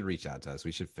 you should reach out to us.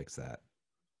 We should fix that.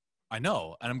 I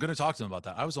know. And I'm going to talk to them about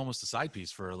that. I was almost a side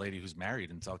piece for a lady who's married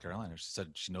in South Carolina. She said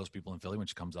she knows people in Philly when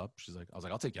she comes up. I was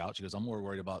like, I'll take you out. She goes, I'm more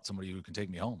worried about somebody who can take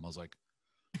me home. I was like,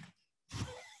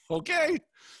 okay.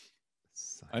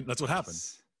 And that's what happened.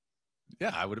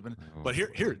 Yeah, I would have been. But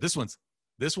here, this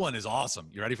one is awesome.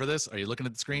 You ready for this? Are you looking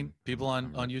at the screen? People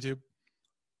on YouTube?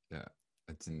 Yeah.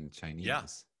 It's in Chinese. Yeah.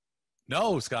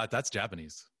 No, Scott, that's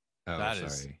Japanese. Oh,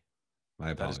 sorry.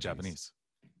 My apologies. That is Japanese.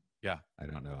 Yeah. I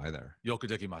don't know either.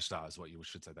 Yokudeki mashita is what you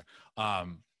should say there.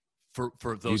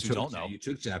 For those who don't know. You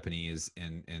took Japanese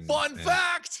in Fun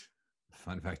fact!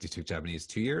 Fun fact, you took Japanese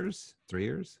 2 years? 3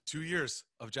 years? 2 years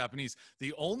of Japanese.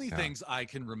 The only things I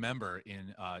can remember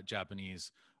in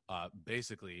Japanese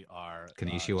basically are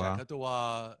Konnichiwa. Jaketo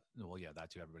well, yeah,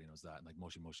 that too. Everybody knows that. And like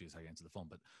moshi moshi is how you answer the phone.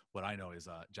 But what I know is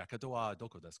jaketo wa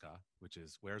doko desu ka, which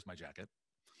is where's my jacket?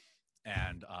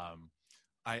 And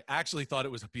I actually thought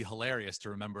it would be hilarious to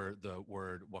remember the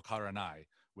word wakaranai,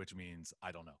 which means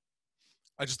I don't know.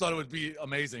 I just thought it would be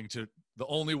amazing the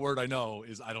only word I know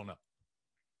is I don't know.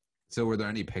 So were there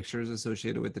any pictures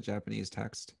associated with the Japanese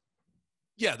text?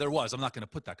 Yeah, there was. I'm not going to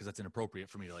put that because that's inappropriate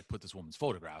for me to like put this woman's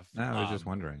photograph. No, I was just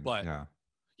wondering. But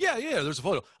yeah, there's a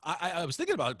photo. I was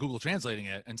thinking about Google translating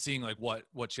it and seeing like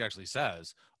what she actually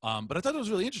says. But I thought it was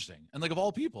really interesting. And like of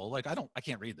all people, like I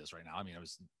can't read this right now. I mean, I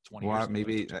was 20 years ago.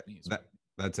 Maybe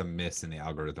that's a miss in the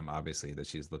algorithm, obviously, that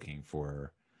she's looking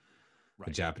for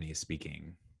a Japanese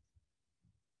speaking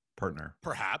partner.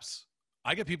 Perhaps.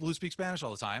 I get people who speak Spanish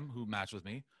all the time who match with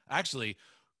me. Actually,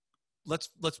 let's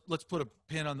put a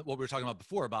pin on what we were talking about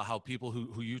before about how people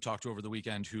who you talked to over the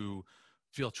weekend who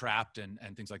feel trapped and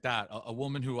things like that. A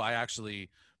woman who I actually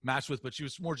matched with, but she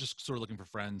was more just sort of looking for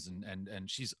friends and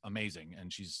she's amazing.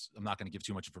 And I'm not going to give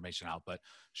too much information out, but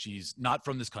she's not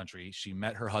from this country. She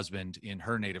met her husband in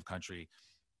her native country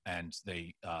and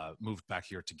they moved back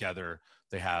here together.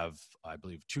 They have, I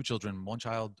believe, 2 children, 1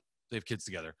 child. They have kids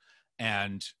together.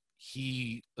 And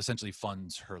he essentially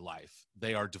funds her life.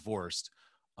 They are divorced,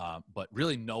 but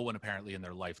really no one apparently in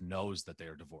their life knows that they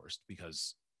are divorced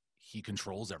because he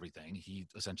controls everything. He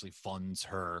essentially funds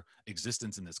her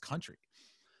existence in this country.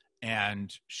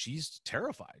 And she's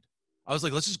terrified. I was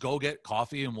like, let's just go get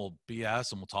coffee and we'll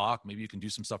BS and we'll talk. Maybe you can do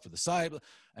some stuff for the side.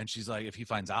 And she's like, if he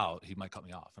finds out, he might cut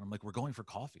me off. And I'm like, we're going for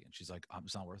coffee. And she's like,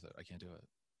 it's not worth it. I can't do it.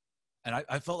 And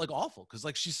I felt like awful because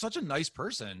like she's such a nice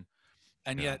person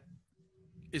and yet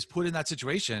is put in that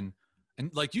situation. And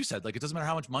like you said, like, it doesn't matter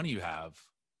how much money you have,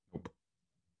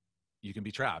 you can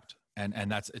be trapped. And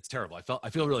it's terrible. I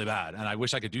feel really bad and I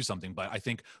wish I could do something, but I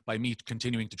think by me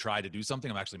continuing to try to do something,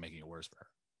 I'm actually making it worse for her.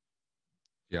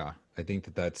 Yeah. I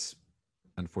think that's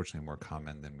unfortunately more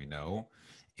common than we know.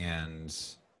 And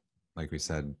like we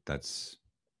said,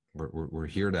 we're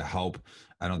here to help.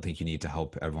 I don't think you need to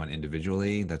help everyone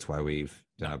individually. That's why we've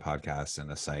done a podcast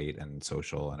and a site and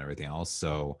social and everything else.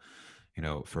 So,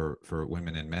 for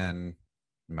women and men,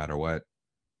 no matter what,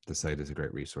 the site is a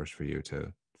great resource for you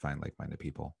to find like-minded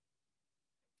people.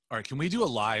 All right. Can we do a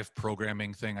live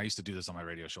programming thing? I used to do this on my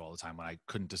radio show all the time when I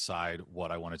couldn't decide what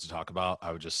I wanted to talk about.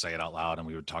 I would just say it out loud and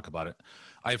we would talk about it.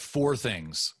 I have 4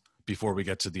 things before we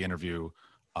get to the interview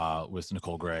with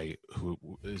Nicole Grey, who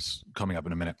is coming up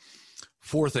in a minute.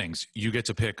 4 things. You get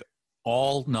to pick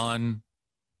all, none.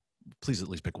 Please at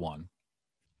least pick one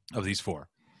of these 4.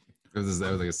 That was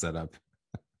like a setup.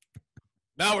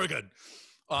 Now we're good.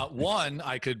 1,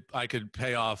 I could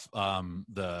pay off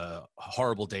the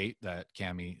horrible date that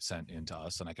Cammie sent in to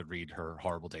us, and I could read her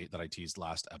horrible date that I teased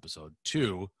last episode.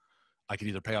 2, I could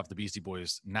either pay off the Beastie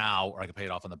Boys now, or I could pay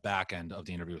it off on the back end of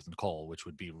the interview with Nicole, which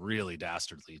would be really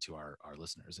dastardly to our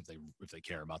listeners if they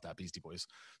care about that Beastie Boys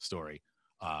story.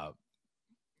 So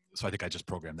I think I just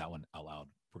programmed that one out loud.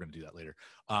 We're going to do that later.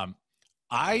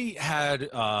 I had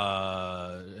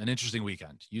an interesting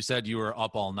weekend. You said you were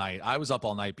up all night. I was up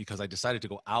all night because I decided to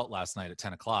go out last night at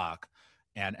 10 o'clock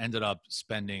and ended up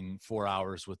spending 4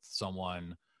 hours with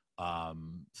someone,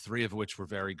 3 of which were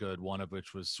very good. One of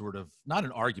which was sort of not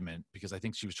an argument because I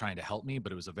think she was trying to help me,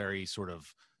 but it was a very sort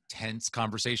of tense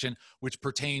conversation, which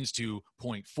pertains to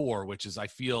point 4, which is I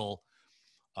feel,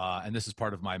 and this is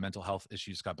part of my mental health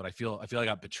issues, Scott, but I feel I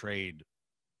got betrayed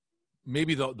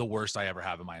maybe the worst I ever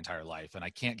have in my entire life. And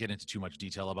I can't get into too much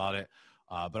detail about it,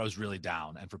 but I was really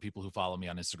down. And for people who follow me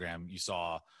on Instagram, you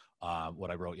saw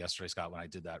what I wrote yesterday, Scott, when I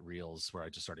did that Reels where I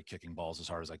just started kicking balls as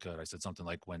hard as I could. I said something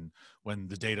like, when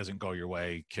the day doesn't go your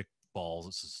way, kick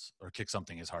balls or kick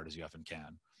something as hard as you effing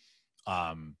can.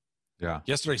 Yeah.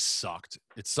 Yesterday sucked.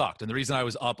 It sucked. And the reason I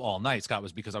was up all night, Scott,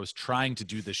 was because I was trying to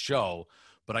do this show,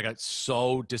 but I got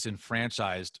so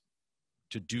disenfranchised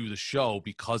to do the show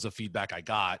because of feedback I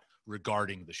got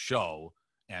regarding the show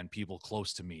and people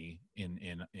close to me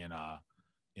in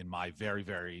my very,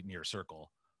 very near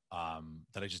circle,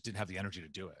 that I just didn't have the energy to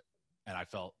do it. And I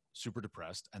felt super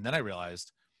depressed. And then I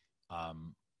realized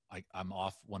I'm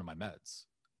off one of my meds.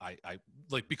 I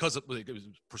like, because it was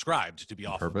prescribed to be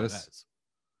off of my meds.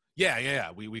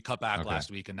 Yeah. We cut back last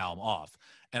week and now I'm off.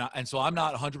 And so I'm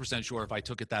not 100% sure if I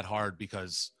took it that hard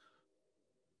because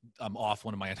I'm off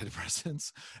one of my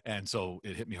antidepressants. And so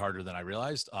it hit me harder than I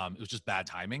realized. It was just bad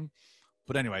timing.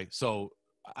 But anyway, so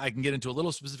I can get into a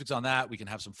little specifics on that. We can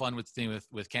have some fun with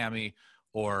Cammie,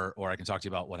 or I can talk to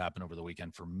you about what happened over the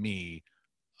weekend for me.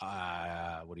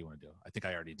 What do you want to do? I think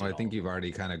I already did. Well, I think you've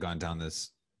already kind of gone down this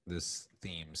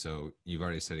theme. So you've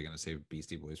already said you're going to save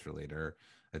Beastie Boys for later.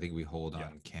 I think we hold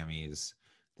on Cammie's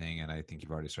thing, and I think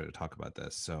you've already started to talk about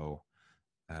this. So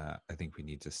I think we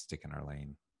need to stick in our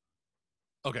lane.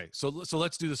 Okay, so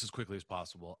let's do this as quickly as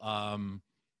possible. I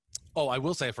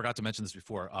will say, I forgot to mention this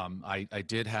before. I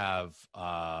did go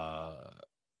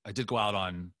out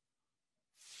on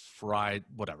Friday,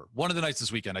 whatever. One of the nights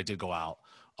this weekend, I did go out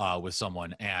with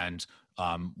someone, and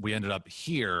we ended up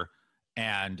here.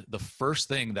 And the first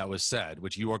thing that was said,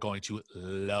 which you are going to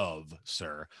love,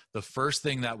 sir, the first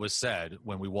thing that was said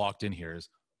when we walked in here is,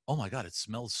 "Oh my God, it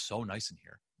smells so nice in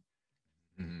here."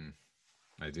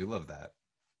 I do love that.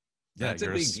 Yeah, that's a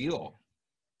big deal.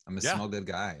 I'm a smell good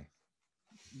guy.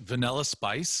 Vanilla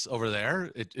spice over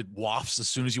there. It wafts as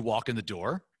soon as you walk in the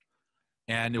door,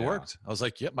 and it worked. I was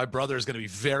like, "Yep, my brother is going to be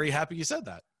very happy you said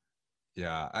that."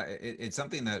 Yeah, it's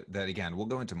something that again, we'll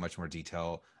go into much more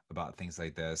detail about things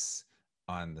like this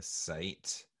on the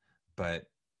site, but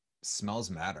smells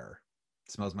matter.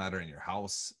 Smells matter in your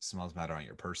house. Smells matter on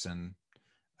your person.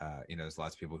 There's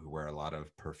lots of people who wear a lot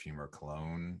of perfume or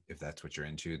cologne. If that's what you're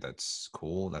into, that's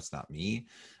cool. That's not me.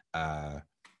 No,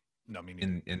 me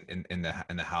neither. In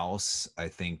the house, I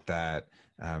think that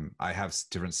I have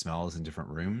different smells in different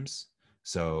rooms,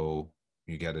 so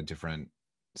you get a different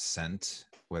scent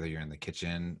whether you're in the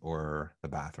kitchen or the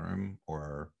bathroom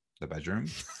or the bedroom,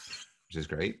 which is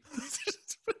great.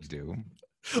 You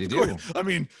do. I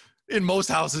mean, in most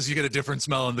houses, you get a different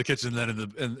smell in the kitchen than in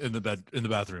the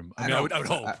bathroom. I would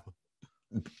hope.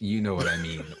 You know what I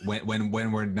mean. When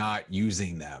we're not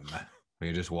using them, when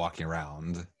you're just walking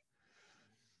around.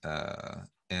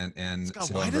 And Scott,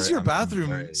 so why does your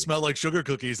bathroom smell like sugar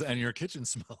cookies and your kitchen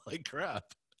smell like crap?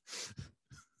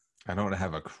 I don't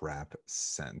have a crap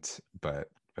scent, but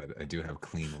I do have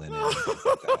clean linen. And things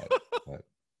like that, but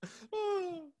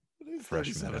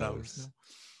fresh meadows.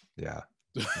 Yeah.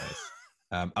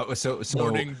 Nice. So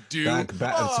morning dew.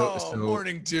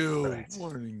 Morning dew. Right.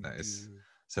 Morning nice.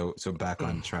 Dew. So back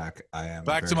on track. I am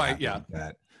back to my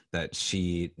that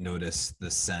she noticed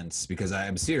the sense, because I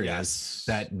am serious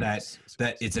that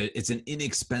it's an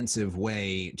inexpensive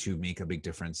way to make a big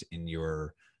difference in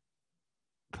your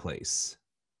place,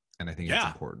 and I think it's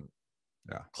important.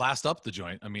 Yeah, classed up the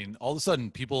joint. I mean, all of a sudden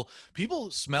people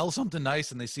smell something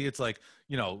nice and they see it's like,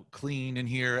 clean in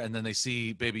here, and then they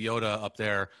see Baby Yoda up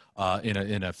there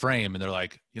in a frame, and they're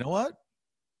like, you know what?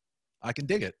 I can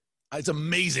dig it. It's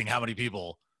amazing how many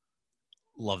people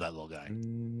love that little guy.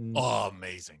 Oh,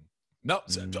 amazing. No,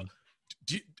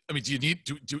 do you need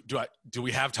do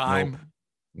we have time?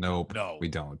 Nope. No, we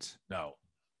don't. No.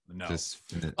 Just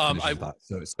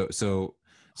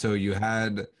so you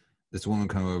had this woman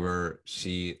come over.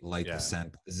 She liked the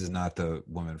scent. This is not the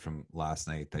woman from last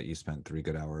night that you spent 3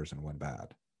 good hours and 1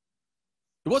 bad.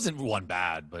 It wasn't 1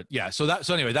 bad, but yeah. So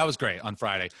anyway, that was great on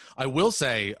Friday. I will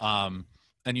say,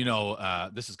 And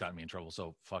this has gotten me in trouble,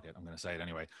 so fuck it, I'm gonna say it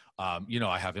anyway.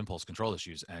 I have impulse control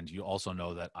issues, and you also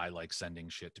know that I like sending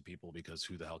shit to people because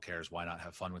who the hell cares? Why not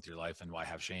have fun with your life, and why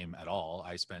have shame at all?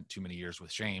 I spent too many years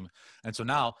with shame, and so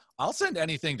now I'll send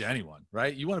anything to anyone.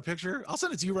 Right? You want a picture? I'll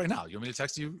send it to you right now. You want me to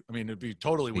text you? I mean, it'd be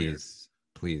totally weird.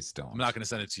 Please don't. I'm not gonna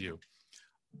send it to you.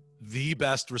 The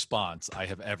best response I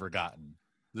have ever gotten.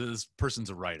 This person's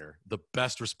a writer. The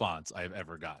best response I have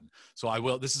ever gotten. So I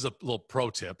will. This is a little pro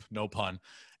tip, no pun.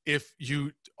 If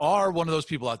you are one of those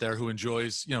people out there who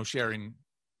enjoys, sharing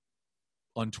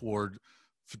untoward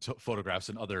photographs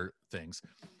and other things,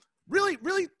 really,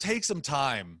 really take some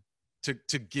time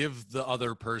to give the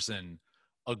other person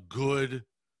a good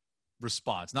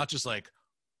response, not just like,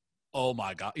 oh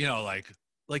my god,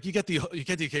 like you get the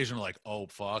occasional like, oh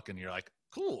fuck, and you're like,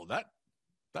 cool,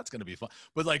 that's gonna be fun.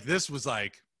 But like this was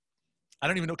like, I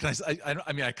don't even know. Can I say?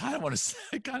 I mean, I kind of want to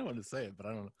say it, but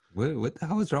I don't know. What the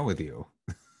hell is wrong with you?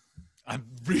 I'm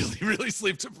really, really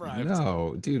sleep deprived.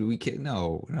 No, dude, we can't.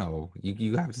 No.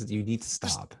 You have to. You need to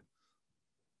stop.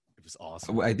 It was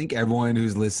awesome. I think everyone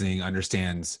who's listening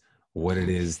understands what it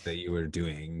is that you were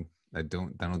doing. I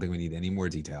don't think we need any more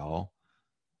detail.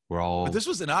 We're all. But this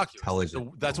was innocuous.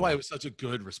 So that's why it was such a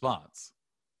good response.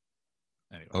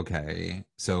 Anyway. Okay,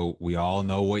 so we all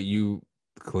know what you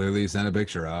clearly sent a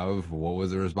picture of. What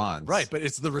was the response? Right, but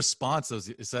it's the response.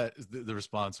 The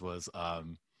response was.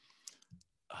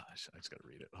 I just gotta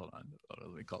read it. Hold on.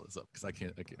 Let me call this up because I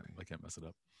can't mess it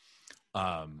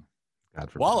up.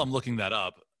 While I'm looking that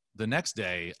up, the next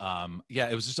day,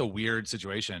 it was just a weird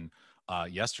situation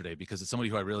yesterday because it's somebody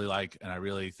who I really like and I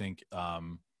really think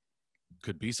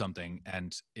could be something,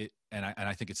 and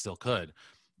I think it still could.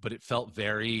 But it felt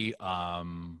very,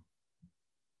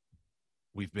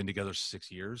 we've been together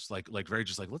 6 years, like very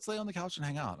just like, let's lay on the couch and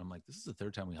hang out. I'm like, this is the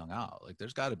third time we hung out. Like,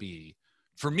 there's got to be,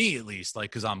 for me at least,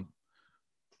 like, because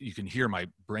you can hear my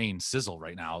brain sizzle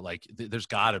right now. Like, there's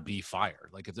got to be fire.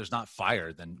 Like, if there's not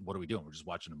fire, then what are we doing? We're just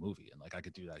watching a movie, and like I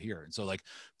could do that here. And so, like,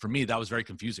 for me, that was very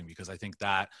confusing because I think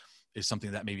that is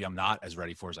something that maybe I'm not as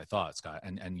ready for as I thought, Scott.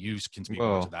 And you can speak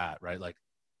more to that, right? Like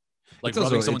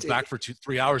rubbing someone's back for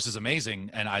 2-3 hours is amazing,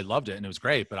 and I loved it, and it was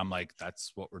great. But I'm like,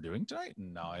 that's what we're doing tonight,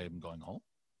 and now I am going home.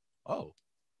 Oh,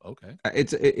 okay.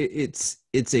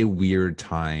 It's a weird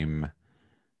time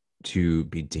to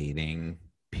be dating.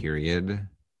 Period.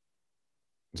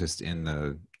 Just in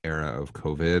the era of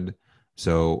COVID,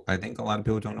 so I think a lot of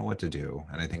people don't know what to do,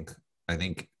 and I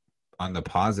think on the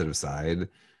positive side,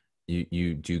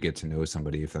 you do get to know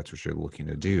somebody if that's what you're looking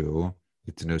to do. You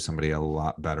get to know somebody a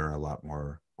lot better, a lot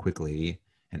more quickly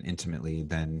and intimately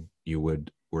than you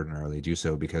would ordinarily do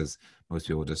so, because most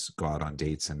people just go out on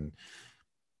dates and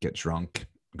get drunk,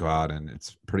 go out, and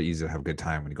it's pretty easy to have a good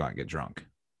time when you go out and get drunk.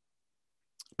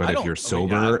 But if you're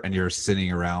sober and you're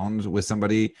sitting around with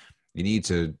somebody, you need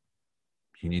to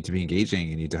be engaging.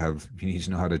 You need to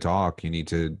know how to talk. You need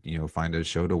to, find a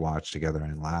show to watch together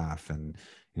and laugh and,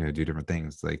 do different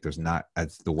things. Like, there's not,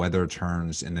 as the weather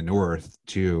turns in the north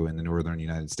too, in the northern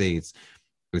United States,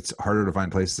 it's harder to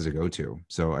find places to go to.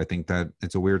 So I think that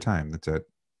it's a weird time. That's it.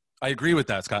 I agree with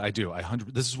that, Scott. I do.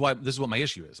 This is what my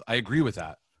issue is. I agree with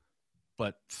that.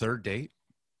 But third date?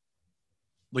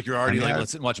 Like, you're already like,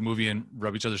 let's sit and watch a movie and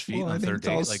rub each other's feet on the third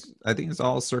date. Like, I think it's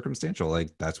all circumstantial.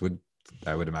 Like, that's what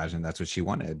I would imagine. That's what she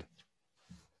wanted.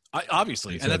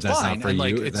 Obviously, and that's Not fine. for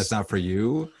you. If that's not for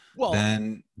you, well,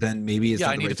 then maybe it's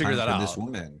not the right time for this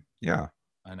woman. Yeah,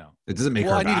 I know. It doesn't make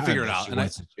her bad. I need to figure it out. She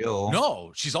wants to chill.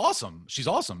 No, she's awesome. She's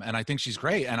awesome, and I think she's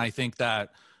great. And I think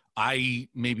that I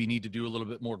maybe need to do a little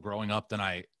bit more growing up than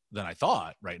I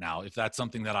thought right now. If that's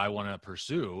something that I want to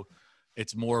pursue,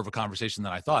 it's more of a conversation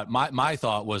than I thought. My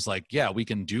thought was like, yeah, we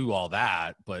can do all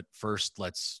that, but first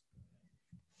let's,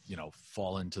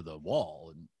 fall into the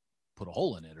wall and put a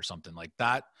hole in it or something like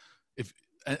that.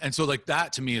 So like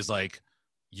that to me is like,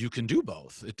 you can do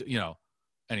both.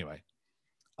 Anyway,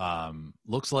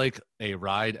 looks like a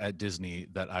ride at Disney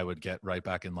that I would get right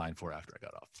back in line for after I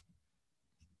got off.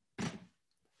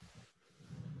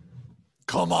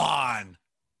 Come on.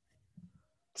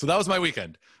 So that was my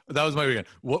weekend.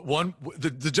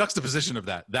 The juxtaposition of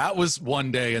that was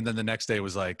one day. And then the next day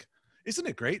was like, isn't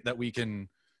it great that we can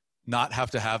not have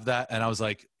to have that? And I was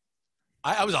like,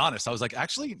 I was honest. I was like,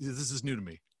 actually, this is new to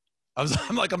me.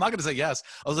 I'm like, I'm not going to say yes.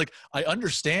 I was like, I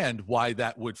understand why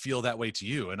that would feel that way to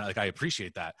you. And I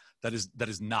appreciate that. That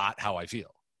is not how I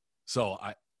feel. So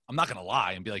I'm not going to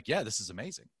lie and be like, yeah, this is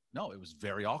amazing. No, it was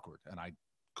very awkward. And I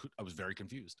was very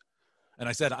confused. And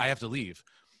I said, I have to leave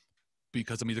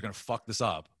because I'm either going to fuck this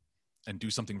up and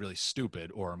do something really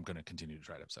stupid, or I'm going to continue to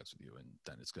try to have sex with you. And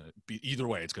then it's going to be, either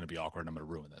way, it's going to be awkward and I'm going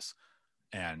to ruin this.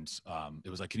 And it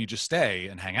was like, can you just stay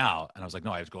and hang out? And I was like,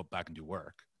 no, I have to go back and do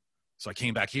work. So I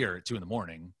came back here at 2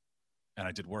 a.m. and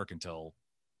I did work until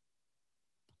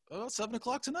 7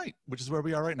 o'clock tonight, which is where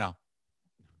we are right now.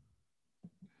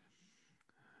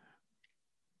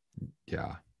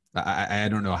 Yeah. I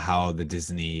don't know how the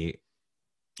Disney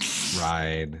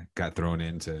ride got thrown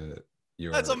into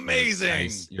That's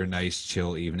amazing. Your nice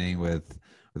chill evening with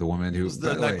a woman who,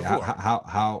 by the way,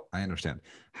 how I understand.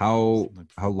 How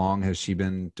long has she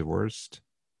been divorced?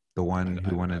 The one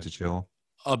who wanted to chill?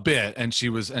 A bit, and she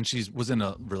was in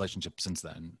a relationship since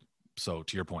then. So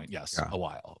to your point, yes, a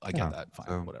while. I get that. Fine,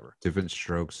 so whatever. Different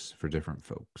strokes for different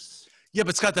folks. Yeah,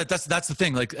 but Scott, that's the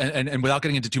thing. Like, and without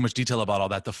getting into too much detail about all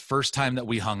that, the first time that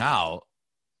we hung out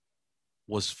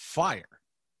was fire.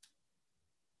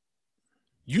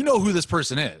 You know who this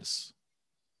person is,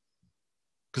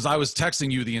 because I was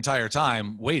texting you the entire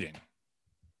time waiting.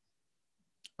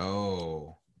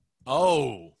 Oh.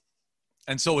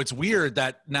 And so it's weird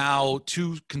that now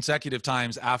 2 consecutive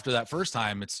times after that first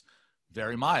time, it's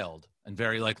very mild and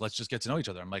very like, let's just get to know each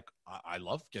other. I'm like, I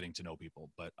love getting to know people,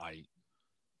 but I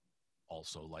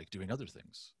also like doing other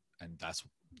things. And that's.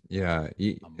 That's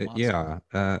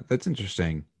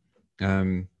interesting.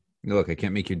 Look, I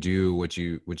can't make you do what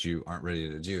you aren't ready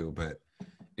to do, but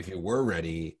if you were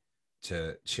ready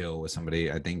to chill with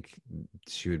somebody, I think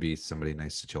she would be somebody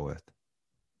nice to chill with.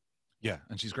 Yeah,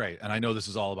 and she's great. And I know this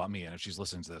is all about me. And if she's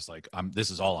listening to this, like, this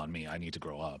is all on me. I need to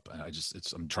grow up. And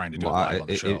I'm trying to do it live on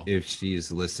the show. If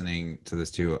she's listening to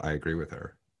this too, I agree with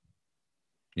her.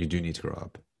 You do need to grow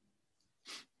up.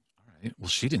 All right. Well,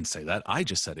 she didn't say that. I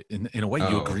just said it. In a way,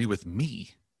 you agree with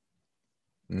me.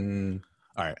 All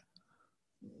right.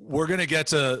 We're going to get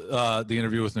to the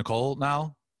interview with Nicole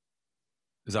now.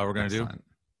 Is that what we're going to do?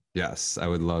 Yes, I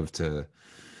would love to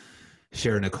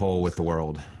share Nicole with the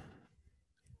world.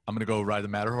 I'm going to go ride the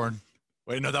Matterhorn.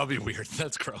 Wait, no, that would be weird.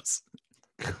 That's gross.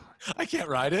 I can't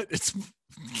ride it.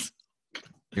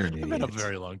 You're an idiot. It's been a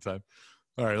very long time.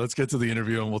 All right, let's get to the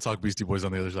interview and we'll talk Beastie Boys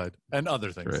on the other side and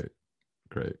other things.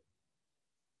 Great.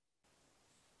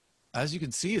 As you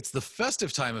can see, it's the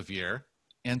festive time of year.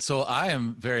 And so I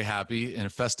am very happy in a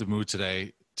festive mood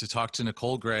today to talk to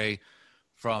Nicole Grey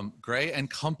from Grey and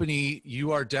Company.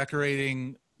 You are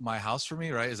decorating my house for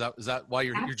me, right? Is that why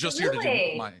you're just here to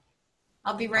do my...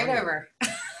 I'll be right over.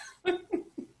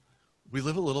 We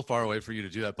live a little far away for you to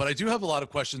do that, but I do have a lot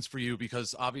of questions for you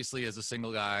because obviously as a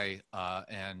single guy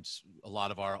and a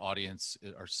lot of our audience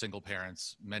are single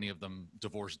parents, many of them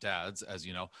divorced dads, as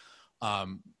you know,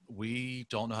 we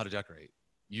don't know how to decorate.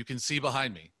 You can see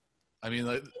behind me. I mean,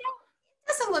 it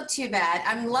doesn't look too bad.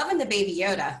 I'm loving the Baby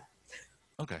Yoda.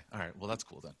 Okay. All right. Well, that's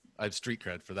cool then. I have street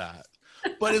cred for that,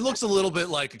 but it looks a little bit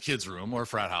like a kid's room or a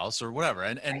frat house or whatever.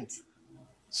 And right.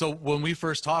 So when we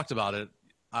first talked about it,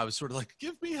 I was sort of like,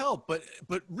 give me help. But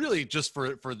really just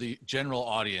for the general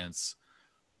audience,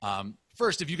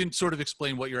 first, if you can sort of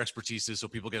explain what your expertise is so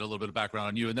people get a little bit of background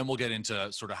on you, and then we'll get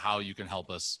into sort of how you can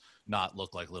help us not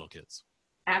look like little kids.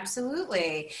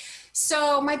 Absolutely.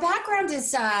 So my background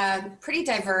is pretty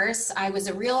diverse. I was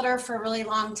a realtor for a really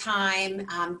long time.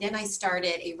 Then I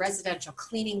started a residential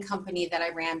cleaning company that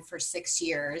I ran for 6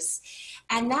 years.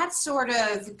 And that sort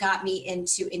of got me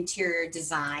into interior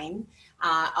design,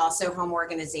 also home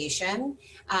organization.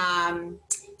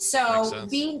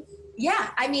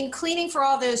 Cleaning for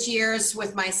all those years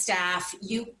with my staff,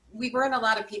 we were in a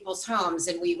lot of people's homes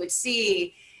and we would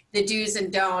see the do's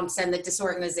and don'ts and the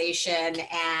disorganization.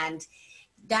 And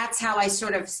that's how I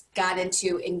sort of got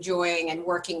into enjoying and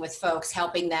working with folks,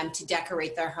 helping them to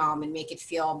decorate their home and make it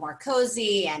feel more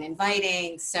cozy and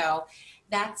inviting. So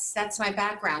that's my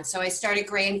background. So I started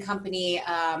Grey & Company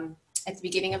at the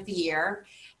beginning of the year,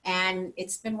 and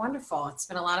it's been wonderful. It's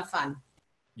been a lot of fun.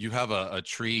 You have a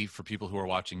tree for people who are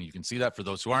watching. You can see that. For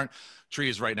those who aren't, tree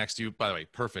is right next to you. By the way,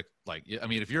 perfect. Like, I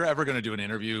mean, if you're ever going to do an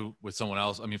interview with someone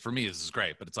else, I mean, for me, this is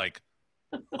great, but it's like,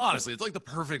 honestly, it's like the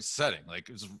perfect setting. Like,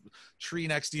 it's a tree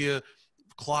next to you,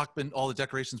 clock, and all the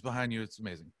decorations behind you. It's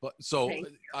amazing. But so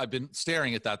I've been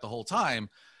staring at that the whole time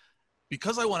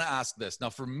because I want to ask this. Now,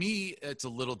 for me, it's a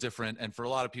little different. And for a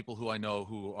lot of people who I know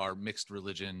who are mixed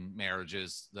religion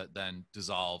marriages that then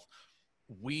dissolve,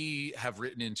 we have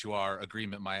written into our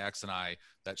agreement, my ex and I,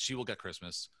 that she will get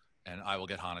Christmas and I will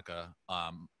get Hanukkah.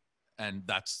 And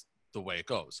that's the way it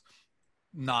goes.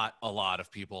 Not a lot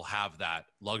of people have that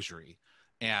luxury.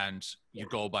 And you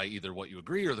go by either what you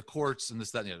agree or the courts and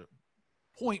this, that, and the other.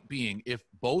 Point being, if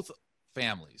both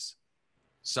families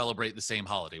celebrate the same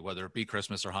holiday, whether it be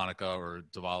Christmas or Hanukkah or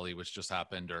Diwali, which just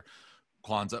happened, or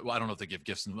Kwanzaa, well, I don't know if they give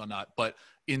gifts and whatnot, but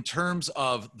in terms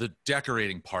of the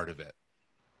decorating part of it,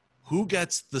 who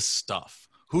gets the stuff?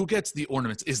 who gets the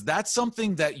ornaments? Is that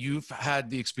something that you've had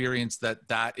the experience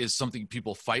that is something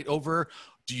people fight over?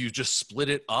 Do you just split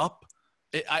it up?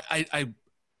 I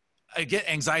get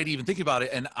anxiety even thinking about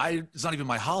it, and it's not even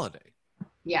my holiday.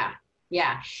 Yeah.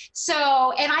 Yeah.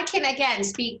 So, and I can, again,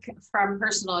 speak from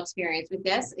personal experience with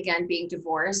this, again, being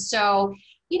divorced. So,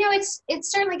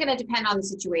 it's certainly going to depend on the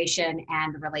situation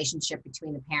and the relationship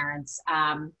between the parents.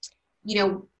 I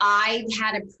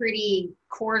had a pretty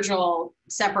cordial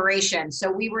separation. So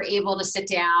we were able to sit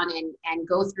down and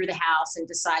go through the house and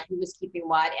decide who was keeping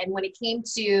what. And when it came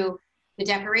to the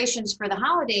decorations for the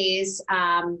holidays,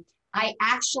 I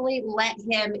actually let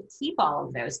him keep all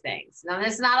of those things. Now,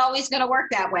 it's not always going to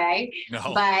work that way,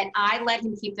 but I let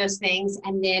him keep those things.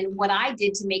 And then what I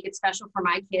did to make it special for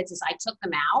my kids is I took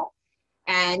them out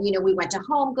and, we went to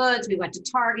Home Goods, we went to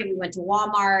Target, we went to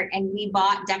Walmart, and we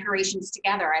bought decorations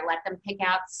together. I let them pick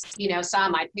out,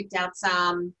 some. I picked out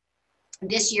some.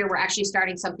 This year, we're actually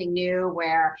starting something new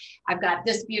where I've got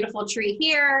this beautiful tree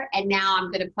here, and now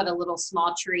I'm going to put a little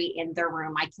small tree in their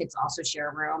room. My kids also share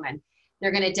a room, and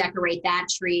they're going to decorate that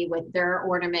tree with their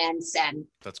ornaments.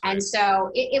 And so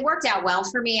it worked out well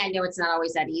for me. I know it's not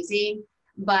always that easy,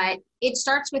 but it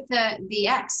starts with the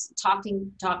ex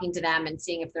talking to them and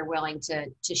seeing if they're willing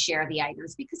to share the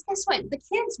items, because guess what? The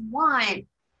kids want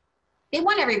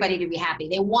everybody to be happy.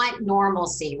 They want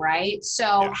normalcy, right?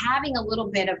 So having a little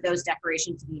bit of those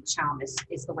decorations in each home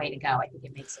is the way to go. I think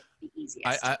it makes it the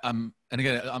easiest. I'm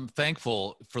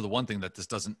thankful for the one thing that this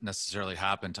doesn't necessarily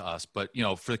happen to us, but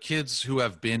for the kids who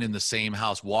have been in the same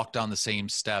house, walked down the same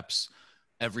steps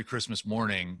every Christmas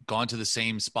morning, gone to the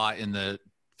same spot in the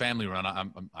family run.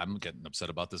 I'm getting upset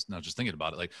about this now, just thinking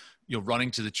about it. Like, running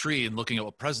to the tree and looking at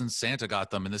what presents Santa got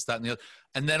them and this, that, and the other.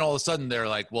 And then all of a sudden they're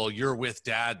like, well, you're with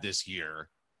dad this year.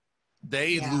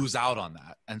 They lose out on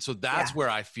that. And so that's where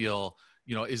I feel,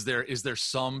 is there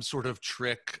some sort of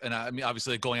trick? And I mean,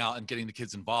 obviously going out and getting the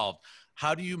kids involved.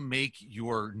 How do you make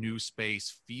your new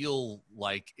space feel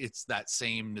like it's that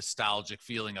same nostalgic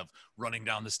feeling of running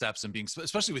down the steps and being,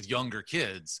 especially with younger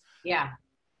kids? Yeah.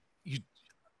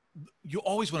 You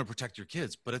always want to protect your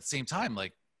kids, but at the same time,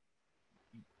 like,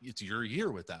 it's your year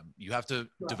with them. You have to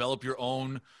develop your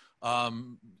own, forget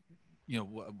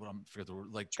the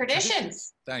word, like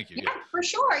traditions. Thank you. Yeah, for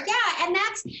sure. Yeah. And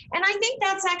I think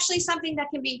that's actually something that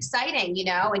can be exciting,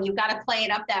 and you've got to play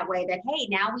it up that way that, hey,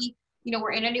 now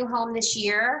we're in a new home this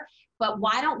year, but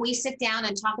why don't we sit down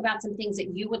and talk about some things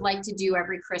that you would like to do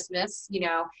every Christmas,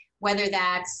 whether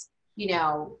that's,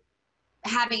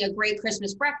 having a great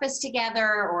Christmas breakfast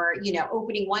together, or,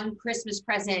 opening one Christmas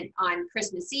present on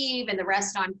Christmas Eve and the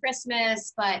rest on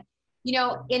Christmas. But,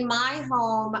 in my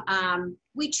home,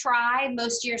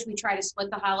 most years we try to split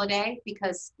the holiday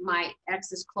because my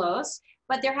ex is close,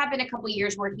 but there have been a couple of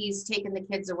years where he's taken the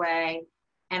kids away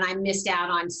and I missed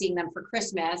out on seeing them for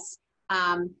Christmas.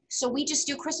 So we just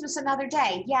do Christmas another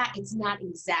day. Yeah, it's not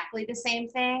exactly the same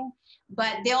thing,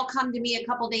 but they'll come to me a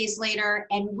couple days later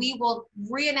and we will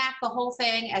reenact the whole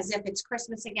thing as if it's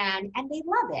Christmas again, and they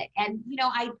love it. And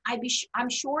I'm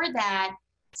sure that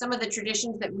some of the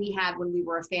traditions that we had when we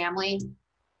were a family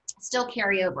still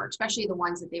carry over, especially the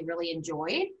ones that they really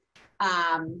enjoyed.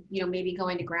 Maybe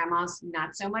going to grandma's,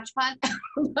 not so much fun,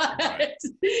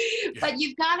 but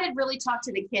you've got to really talk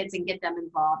to the kids and get them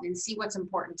involved and see what's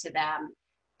important to them.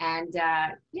 And,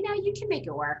 you can make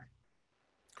it work.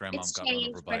 Grandma got run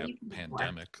over by a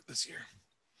pandemic this year.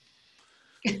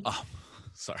 Oh,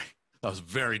 sorry. That was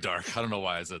very dark. I don't know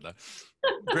why I said that.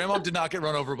 Grandma did not get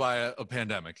run over by a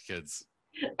pandemic, kids.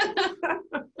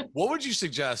 What would you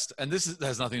suggest, and this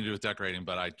has nothing to do with decorating,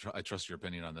 but I trust your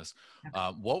opinion on this.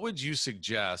 What would you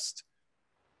suggest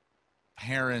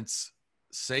parents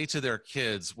say to their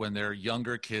kids when their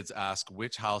younger kids ask,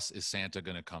 which house is Santa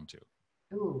going to come to?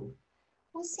 Ooh,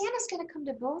 well, Santa's going to come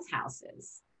to both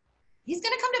houses. He's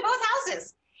going to come to both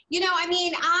houses.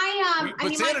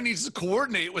 Santa needs to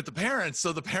coordinate with the parents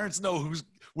so the parents know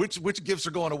which gifts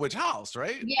are going to which house,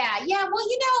 right? Yeah. Well,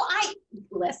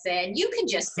 listen, you can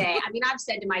just say, I've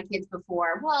said to my kids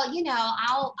before, well,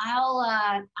 I'll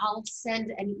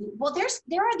send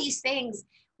there are these things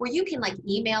where you can like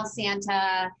email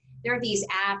Santa. There are these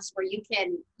apps where you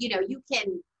can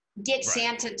get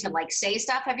Santa to like say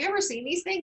stuff. Have you ever seen these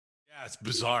things? Yeah, it's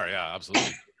bizarre. Yeah,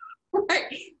 absolutely.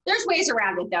 There's ways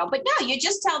around it though, but no, you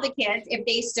just tell the kids, if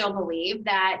they still believe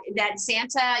that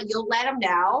Santa, you'll let them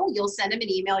know, you'll send them an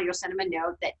email, you'll send them a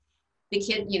note that the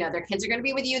kid, their kids are going to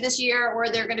be with you this year, or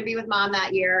they're going to be with mom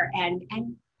that year, and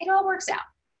it all works out.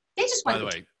 They just by the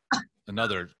way,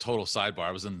 another total sidebar.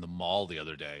 I was in the mall the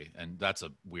other day, and that's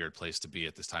a weird place to be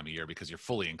at this time of year because you're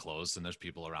fully enclosed and there's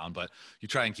people around, but you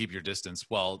try and keep your distance.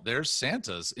 Well, there's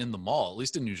Santas in the mall, at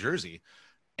least in New Jersey.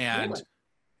 And Really?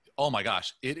 oh my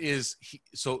gosh, it is.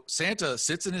 So Santa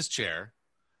sits in his chair,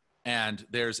 and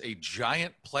there's a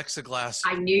giant plexiglass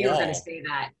I knew you were going to wall say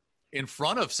that. in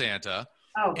front of Santa.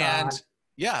 Oh, God. And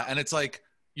yeah, and it's like,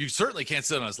 you certainly can't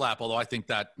sit on his lap, although I think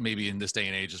that maybe in this day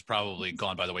and age has probably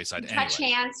gone by the wayside anyway. Touch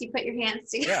hands, you put your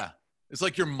hands together. Yeah. It's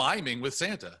like you're miming with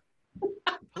Santa.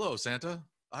 Hello, Santa.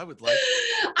 I would like.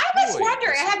 I was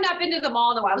wondering, I have not been to the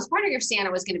mall in a while. I was wondering if Santa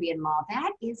was going to be in the mall.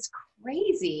 That is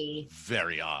crazy.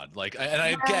 Very odd. Like, and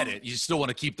I get it. You still want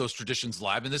to keep those traditions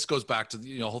alive. And this goes back to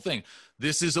the whole thing.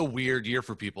 This is a weird year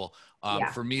for people.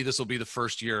 For me, this will be the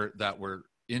first year that we're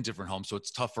in different homes. So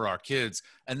it's tough for our kids.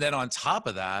 And then on top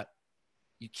of that,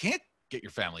 you can't get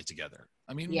your family together.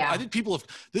 I mean, I think people have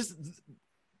this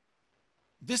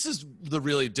is the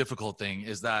really difficult thing,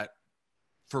 is that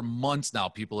for months now,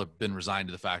 people have been resigned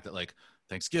to the fact that, like,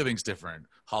 Thanksgiving's different,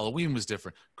 Halloween was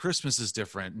different, Christmas is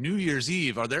different, New Year's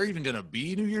Eve. Are there even going to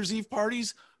be New Year's Eve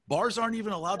parties? Bars aren't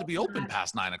even allowed to be open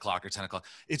past 9 o'clock or 10 o'clock.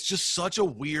 It's just such a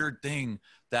weird thing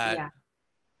that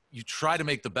you try to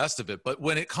make the best of it. But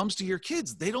when it comes to your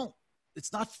kids,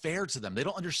 it's not fair to them. They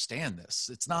don't understand this.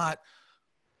 It's not,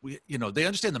 they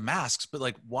understand the masks, but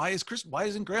like, why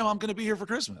isn't grandma going to be here for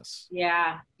Christmas?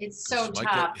 Yeah. It's so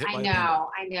tough. I know.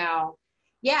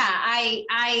 Yeah.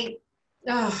 I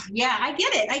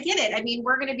get it. I mean,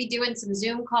 we're going to be doing some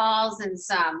Zoom calls and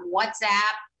some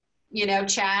WhatsApp,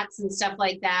 chats and stuff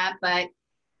like that, but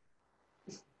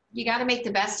you got to make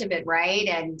the best of it. Right.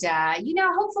 And,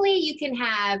 hopefully you can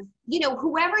have,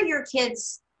 whoever your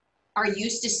kids are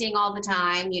used to seeing all the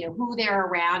time, who they're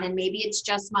around, and maybe it's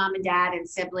just mom and dad and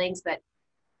siblings, but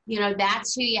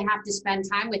that's who you have to spend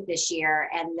time with this year.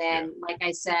 And then, like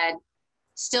I said,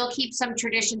 still keep some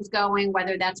traditions going,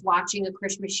 whether that's watching a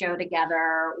Christmas show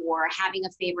together or having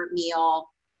a favorite meal.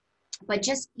 But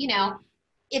just,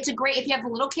 if you have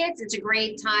little kids, it's a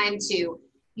great time to,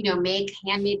 make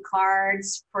handmade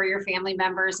cards for your family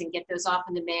members and get those off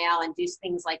in the mail and do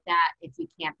things like that if you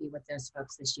can't be with those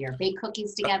folks this year. Bake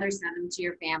cookies together, send them to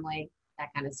your family, that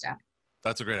kind of stuff.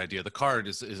 That's a great idea. The card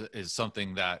is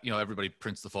something that, everybody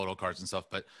prints the photo cards and stuff,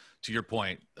 but to your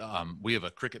point, we have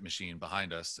a Cricut machine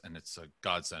behind us and it's a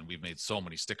godsend. We've made so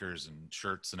many stickers and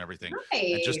shirts and everything.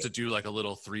 Nice. And just to do like a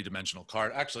little 3-dimensional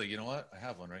card. Actually, you know what? I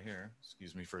have one right here.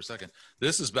 Excuse me for a second.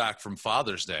 This is back from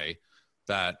Father's Day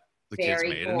that the kids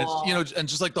made. Cool. And it's, and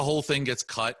just like the whole thing gets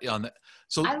cut on the,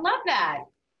 so I love that.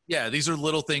 Yeah, these are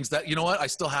little things that, I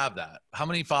still have that. How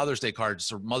many Father's Day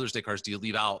cards or Mother's Day cards do you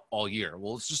leave out all year?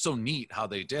 Well, it's just so neat how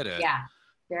they did it. Yeah,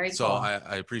 very cool. So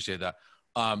I appreciate that.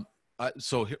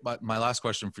 So my last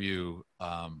question for you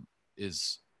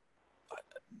is,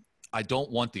 I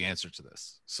don't want the answer to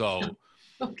this. So,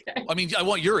 okay. I mean, I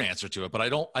want your answer to it, but I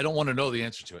don't want to know the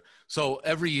answer to it. So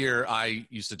every year I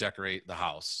used to decorate the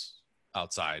house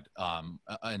outside and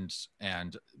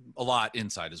a lot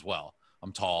inside as well.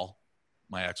 I'm tall.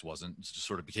 My ex wasn't. It just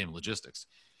sort of became logistics.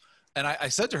 And I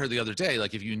said to her the other day,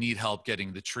 like, if you need help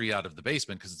getting the tree out of the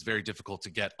basement, because it's very difficult to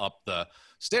get up the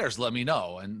stairs, let me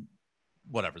know. And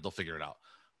whatever, they'll figure it out.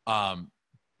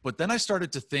 But then I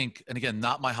started to think, and again,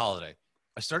 not my holiday,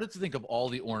 I started to think of all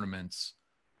the ornaments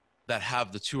that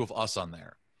have the two of us on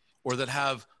there, or that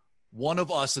have one of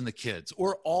us and the kids,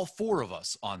 or all four of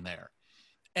us on there.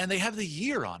 And they have the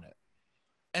year on it.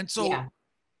 And so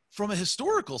from a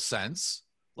historical sense,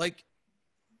 like,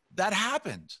 that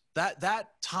happened. That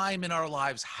time in our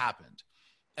lives happened.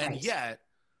 And yet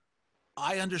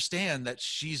I understand that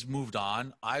she's moved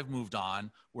on. I've moved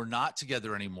on. We're not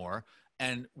together anymore.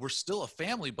 And we're still a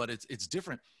family, but it's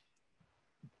different.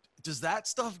 Does that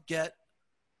stuff get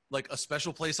like a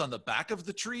special place on the back of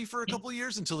the tree for a couple of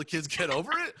years until the kids get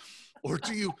over it? Or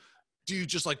do you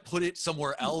just like put it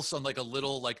somewhere else on like a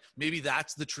little, like maybe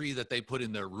that's the tree that they put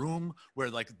in their room where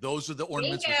like those are the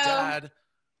ornaments with dad?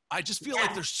 I just feel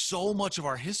like there's so much of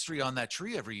our history on that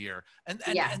tree every year. And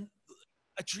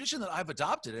a tradition that I've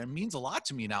adopted, and it means a lot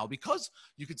to me now because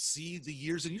you could see the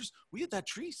years and years. We had that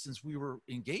tree since we were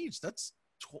engaged. That's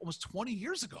almost 20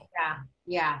 years ago.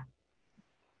 Yeah.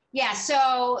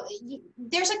 So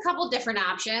there's a couple different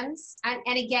options.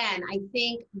 And again, I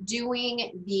think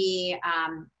doing the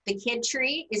kid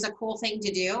tree is a cool thing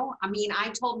to do. I mean,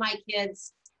 I told my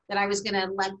kids that I was going to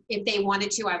if they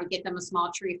wanted to, I would get them a small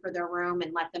tree for their room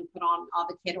and let them put on all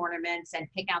the kid ornaments and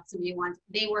pick out some new ones.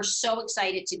 They were so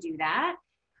excited to do that.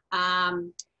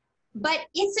 But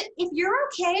if you're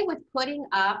okay with putting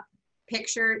up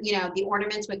the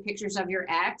ornaments with pictures of your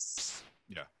ex,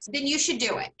 then you should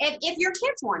do it. If your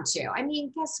kids want to. I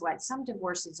mean, guess what? Some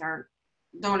divorces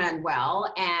don't end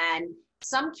well. And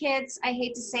some kids, I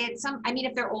hate to say it,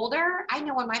 if they're older, I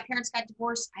know when my parents got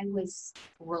divorced, I was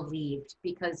relieved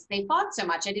because they fought so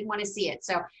much. I didn't want to see it.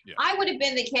 So I would have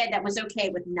been the kid that was okay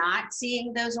with not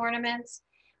seeing those ornaments.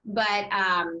 But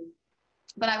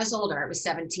I was older. I was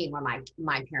 17 when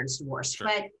my parents divorced. Sure.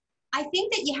 But I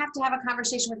think that you have to have a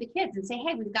conversation with the kids and say,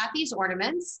 hey, we've got these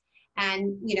ornaments.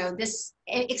 And, this,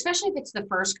 especially if it's the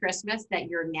first Christmas that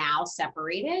you're now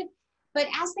separated, but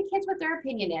ask the kids what their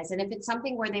opinion is. And if it's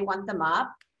something where they want them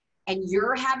up and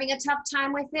you're having a tough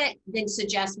time with it, then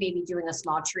suggest maybe doing a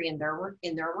small tree in their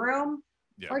room,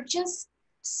 or just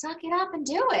suck it up and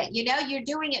do it. You're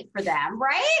doing it for them,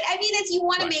 right? I mean, you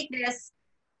want to make this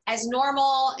as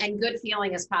normal and good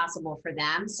feeling as possible for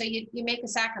them. So you make a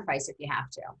sacrifice if you have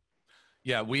to.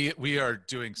 Yeah, we are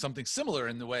doing something similar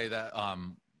in the way that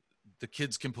the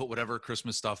kids can put whatever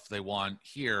Christmas stuff they want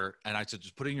here. And I said,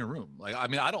 just put it in your room. Like, I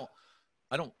mean, I don't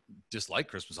dislike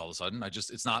Christmas all of a sudden.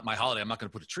 It's not my holiday. I'm not going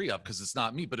to put a tree up because it's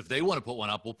not me. But if they want to put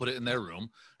one up, we'll put it in their room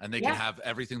and they can have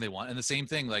everything they want. And the same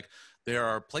thing, like there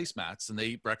are placemats and they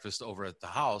eat breakfast over at the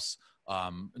house.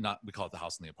 We call it the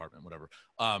house in the apartment, whatever.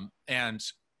 And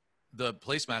the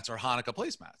placemats are Hanukkah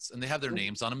placemats and they have their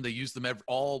names on them. They use them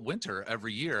all winter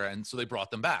every year. And so they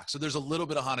brought them back. So there's a little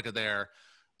bit of Hanukkah there.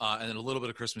 And then a little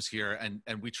bit of Christmas here.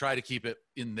 And we try to keep it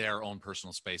in their own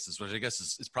personal spaces, which I guess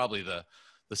is probably the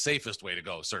safest way to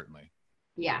go, certainly.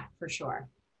 Yeah, for sure.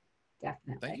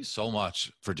 Definitely. Thank you so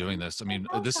much for doing this. I mean,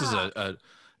 this is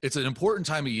it's an important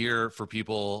time of year for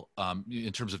people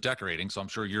in terms of decorating. So I'm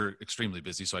sure you're extremely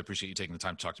busy. So I appreciate you taking the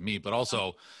time to talk to me, but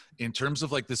also in terms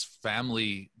of like this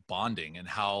family bonding and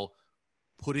how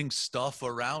putting stuff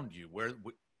around you where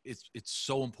it's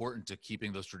so important to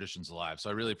keeping those traditions alive.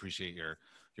 So I really appreciate your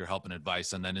help and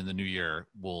advice. And then in the new year,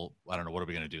 I don't know, what are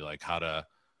we going to do? Like how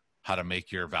to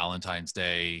make your Valentine's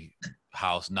Day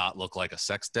house not look like a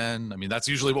sex den. I mean, that's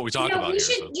usually what we talk about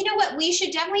here. You know what? We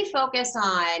should definitely focus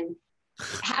on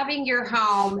having your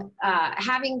home,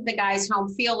 having the guy's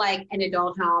home feel like an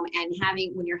adult home, and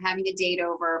when you're having a date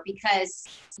over, because,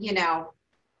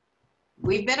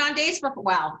 we've been on dates before.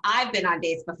 Well, I've been on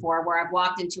dates before where I've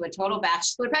walked into a total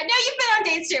bachelor pad. No, you've been on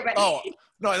dates too, but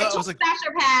I thought it was like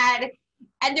bachelor pad.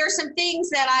 And there's some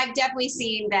things that I've definitely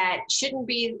seen that shouldn't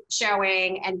be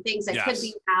showing and things that could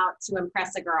be out to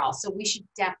impress a girl. So we should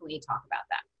definitely talk about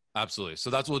that. Absolutely.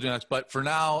 So that's what we'll do next. But for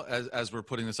now, as we're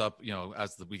putting this up,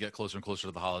 as we get closer and closer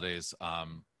to the holidays,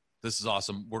 this is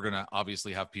awesome. We're going to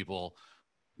obviously have people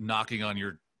knocking on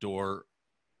your door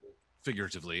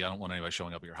figuratively. I don't want anybody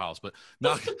showing up at your house, but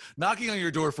knocking on your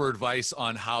door for advice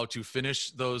on how to finish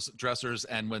those dressers,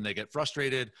 and when they get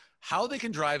frustrated, how they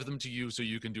can drive them to you so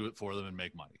you can do it for them and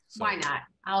make money. So, why not?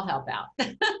 I'll help out.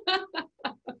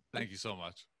 Thank you so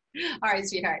much. All right,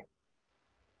 sweetheart.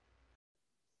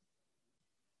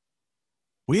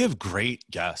 We have great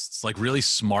guests, like really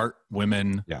smart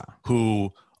women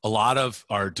who a lot of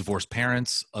are divorced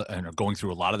parents and are going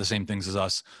through a lot of the same things as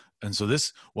us. And so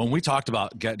when we talked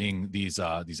about getting these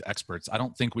experts, I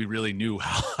don't think we really knew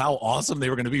how awesome they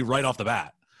were going to be right off the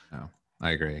bat. No,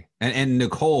 I agree. And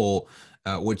Nicole,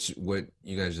 what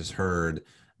you guys just heard,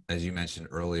 as you mentioned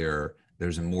earlier,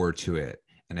 there's more to it.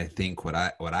 And I think what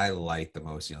I like the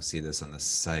most, you'll see this on the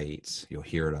site, you'll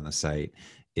hear it on the site,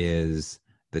 is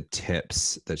the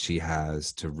tips that she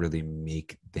has to really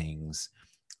make things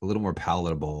a little more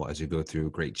palatable as you go through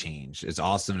great change. It's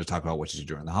awesome to talk about what you do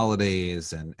during the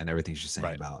holidays and everything she's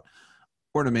saying about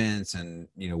ornaments and,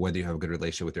 whether you have a good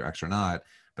relationship with your ex or not.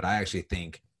 But I actually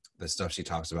think the stuff she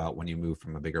talks about when you move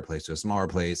from a bigger place to a smaller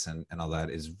place and all that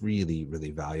is really,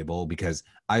 really valuable, because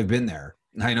I've been there.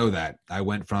 I know that. I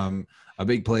went from a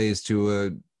big place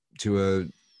to a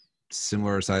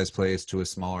similar sized place to a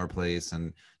smaller place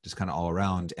and just kind of all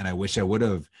around. And I wish I would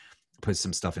have put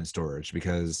some stuff in storage,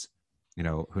 because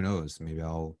who knows, maybe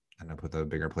I'll end up with a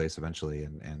bigger place eventually.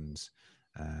 And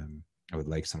I would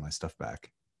like some of my stuff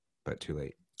back, but too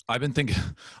late. I've been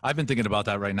thinking about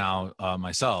that right now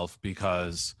myself,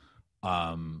 because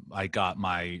I got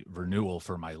my renewal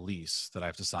for my lease that I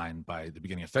have to sign by the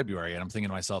beginning of February. And I'm thinking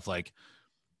to myself, like,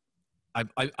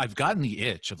 I've gotten the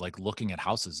itch of like looking at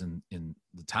houses in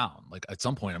the town. Like at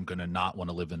some point I'm going to not want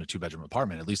to live in a 2-bedroom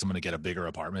apartment. At least I'm going to get a bigger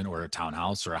apartment or a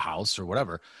townhouse or a house or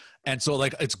whatever. And so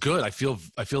like, it's good. I feel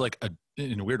like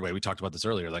in a weird way, we talked about this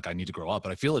earlier, like I need to grow up,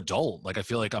 but I feel adult. Like I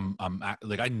feel like I'm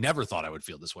like, I never thought I would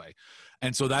feel this way.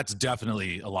 And so that's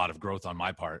definitely a lot of growth on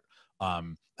my part.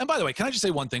 And by the way, can I just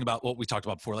say one thing about what we talked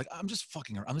about before? Like, I'm just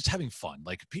having fun.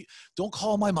 Like, don't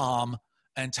call my mom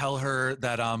and tell her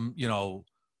that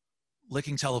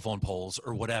licking telephone poles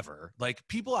or whatever. Like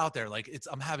people out there, like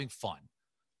I'm having fun.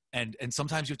 And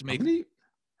sometimes you have to make.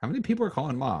 How many people are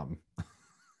calling mom?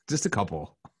 Just a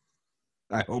couple.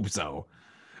 I hope so.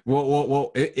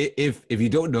 Well, if you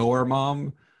don't know our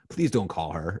mom, please don't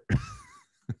call her.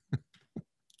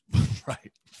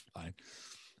 Right. Fine.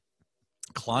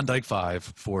 Klondike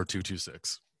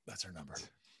 54226. That's her number.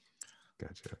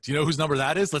 Gotcha. Do you know whose number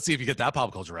that is? Let's see if you get that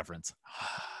pop culture reference.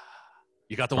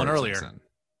 You got the one earlier. Simpson.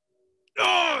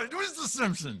 Oh, it was The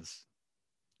Simpsons.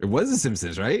 It was The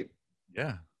Simpsons, right?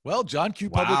 Yeah. Well, John Q.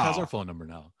 Public has our phone number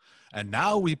now. And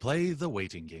now we play the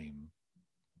waiting game.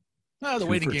 No, the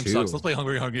waiting game sucks. Let's play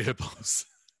Hungry Hungry Hippos.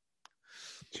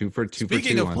 2 for 2.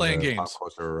 Speaking of playing games. Pop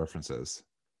culture references.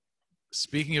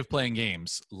 Speaking of playing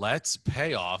games, let's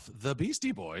pay off the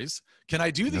Beastie Boys. Can I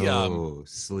do the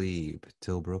Sleep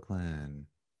Till Brooklyn?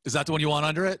 Is that the one you want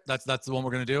under it? That's the one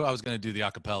we're gonna do. I was gonna do the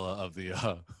acapella of the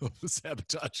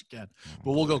Sabotage again,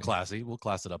 but we'll go classy. We'll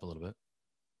class it up a little bit.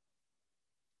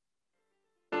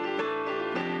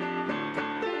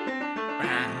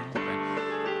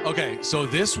 Okay, so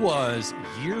this was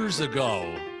years ago.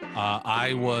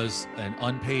 I was an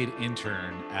unpaid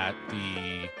intern at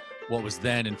what was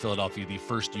then in Philadelphia, the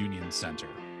First Union Center,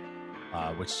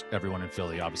 which everyone in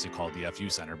Philly obviously called the FU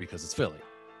Center because it's Philly.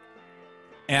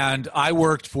 And I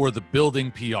worked for the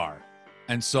building PR.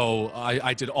 And so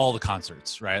I did all the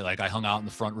concerts, right? Like I hung out in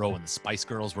the front row when the Spice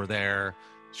Girls were there,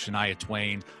 Shania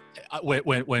Twain.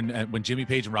 When Jimmy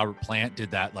Page and Robert Plant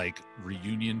did that like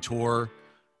reunion tour,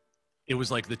 it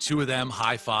was like the two of them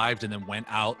high-fived and then went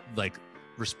out like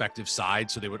respective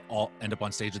sides, so they would all end up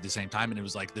on stage at the same time, and it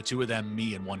was like the two of them,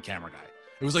 me and one camera guy.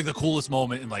 It was like the coolest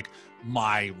moment in like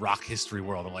my rock history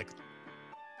world. I'm like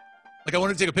I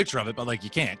wanted to take a picture of it, but like you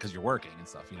can't because you're working and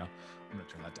stuff, you know. I'm gonna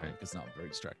turn that down because now I'm very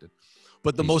distracted.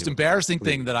 But the most embarrassing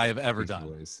thing that I have ever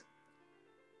done,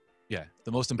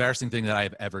 the most embarrassing thing that I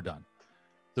have ever done,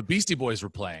 the Beastie Boys were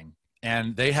playing,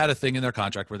 and they had a thing in their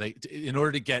contract where they, in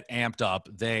order to get amped up,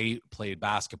 they played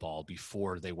basketball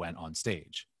before they went on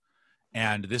stage.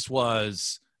 And this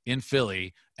was in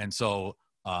Philly. And so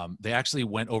they actually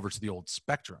went over to the old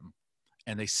Spectrum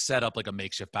and they set up like a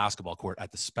makeshift basketball court at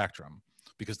the Spectrum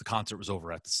because the concert was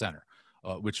over at the center,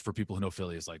 which for people who know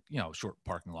Philly is like, you know, short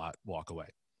parking lot, walk away.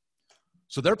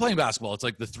 So they're playing basketball. It's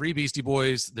like the three Beastie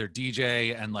Boys, their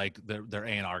DJ, and like their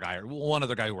A&R guy or one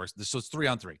other guy who works. So it's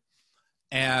 3-on-3.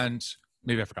 And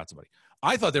maybe I forgot somebody.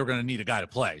 I thought they were going to need a guy to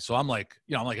play. So I'm like,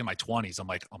 you know, I'm like in my 20s. I'm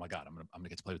like, oh my God, I'm going to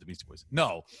get to play with the Beastie Boys.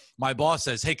 No, my boss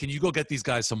says, hey, can you go get these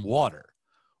guys some water?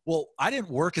 Well, I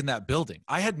didn't work in that building.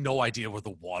 I had no idea where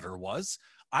the water was.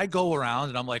 I go around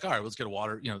and I'm like, all right, let's get a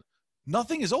water. You know,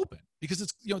 nothing is open because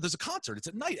it's, you know, there's a concert. It's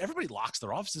at night. Everybody locks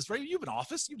their offices, right? You have an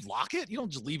office, you lock it. You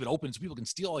don't just leave it open so people can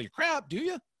steal all your crap, do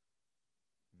you?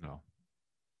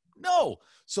 No.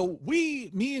 So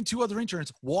me and two other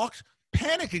interns walked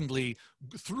panickingly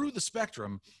through the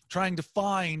Spectrum trying to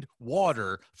find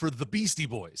water for the Beastie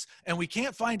Boys, and we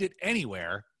can't find it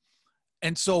anywhere.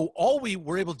 And so all we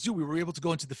were able to do, we were able to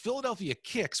go into the Philadelphia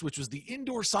Kicks, which was the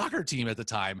indoor soccer team at the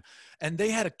time, and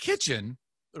they had a kitchen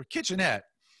or kitchenette,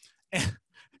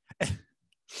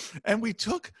 and we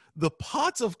took the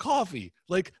pots of coffee,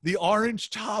 like the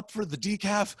orange top for the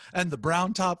decaf and the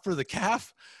brown top for the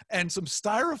calf, and some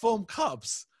styrofoam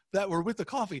cups that were with the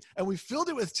coffee, and we filled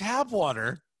it with tap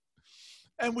water,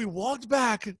 and we walked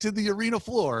back to the arena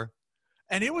floor,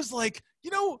 and it was like,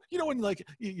 you know when like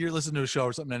you're listening to a show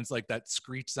or something and it's like that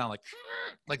screech sound,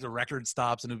 like the record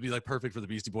stops, and it'd be like perfect for the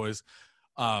Beastie Boys.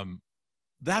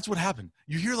 That's what happened.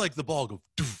 You hear like the ball go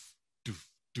doof, doof,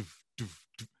 doof, doof,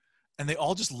 doof, and they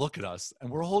all just look at us, and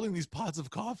we're holding these pots of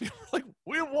coffee. We're like,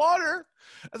 we have water,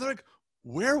 and they're like,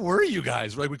 where were you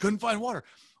guys? We're like, we couldn't find water.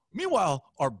 Meanwhile,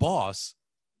 our boss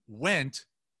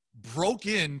broke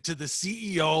into the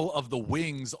CEO of the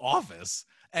Wings office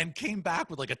and came back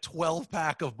with like a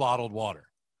 12-pack of bottled water,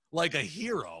 like a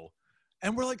hero.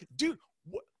 And we're like, dude,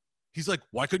 what? He's like,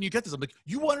 why couldn't you get this? I'm like,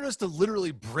 you wanted us to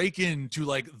literally break into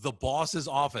like the boss's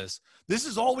office. This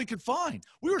is all we could find.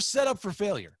 We were set up for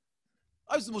failure.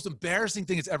 That was the most embarrassing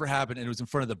thing that's ever happened, and it was in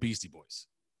front of the Beastie Boys.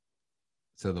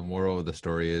 So the moral of the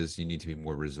story is you need to be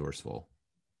more resourceful.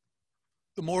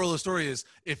 The moral of the story is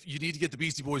if you need to get the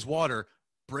Beastie Boys water,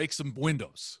 break some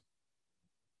windows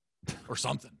or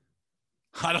something.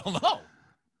 I don't know.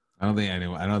 I don't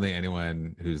think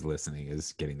anyone who's listening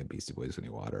is getting the Beastie Boys any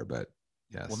water, but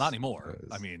yes. Well, not anymore.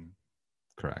 I mean,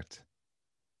 correct.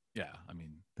 Yeah, I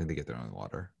mean, I think they get their own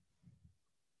water.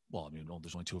 Well, I mean,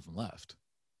 there's only two of them left.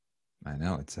 I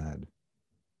know, it's sad.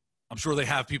 I'm sure they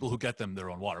have people who get them their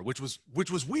own water, which was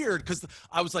weird because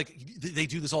I was like, they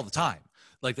do this all the time.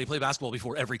 like they play basketball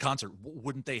before every concert.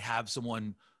 Wouldn't they have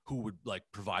someone who would like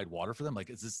provide water for them? Like,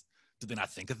 did they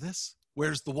not think of this?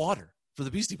 Where's the water for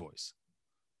the Beastie Boys?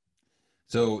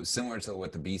 So similar to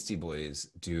what the Beastie Boys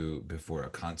do before a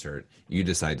concert, you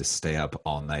decide to stay up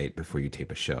all night before you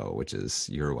tape a show, which is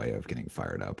your way of getting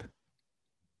fired up.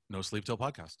 No Sleep Till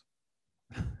podcast.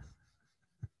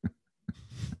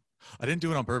 I didn't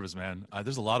do it on purpose, man.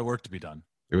 There's a lot of work to be done.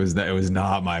 It was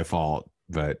not my fault,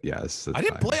 but yes, I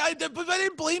didn't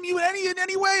blame you in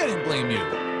any way. I didn't blame you.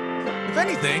 If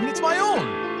anything, it's my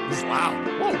own. It's loud.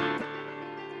 Whoa.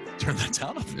 Turn that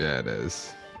down. Yeah, it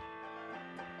is.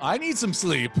 I need some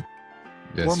sleep.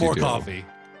 Yes, or more coffee.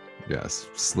 Yes,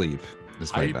 sleep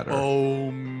is way better.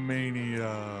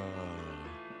 Hypomania.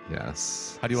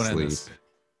 Yes. How do you want to end this?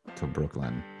 Sleep to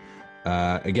Brooklyn.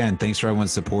 Again, thanks for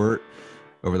everyone's support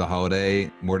over the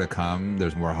holiday. More to come.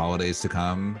 There's more holidays to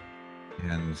come.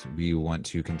 And we want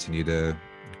to continue to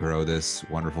grow this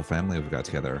wonderful family we've got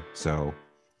together. So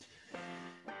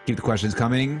keep the questions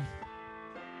coming.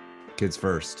 Kids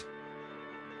first.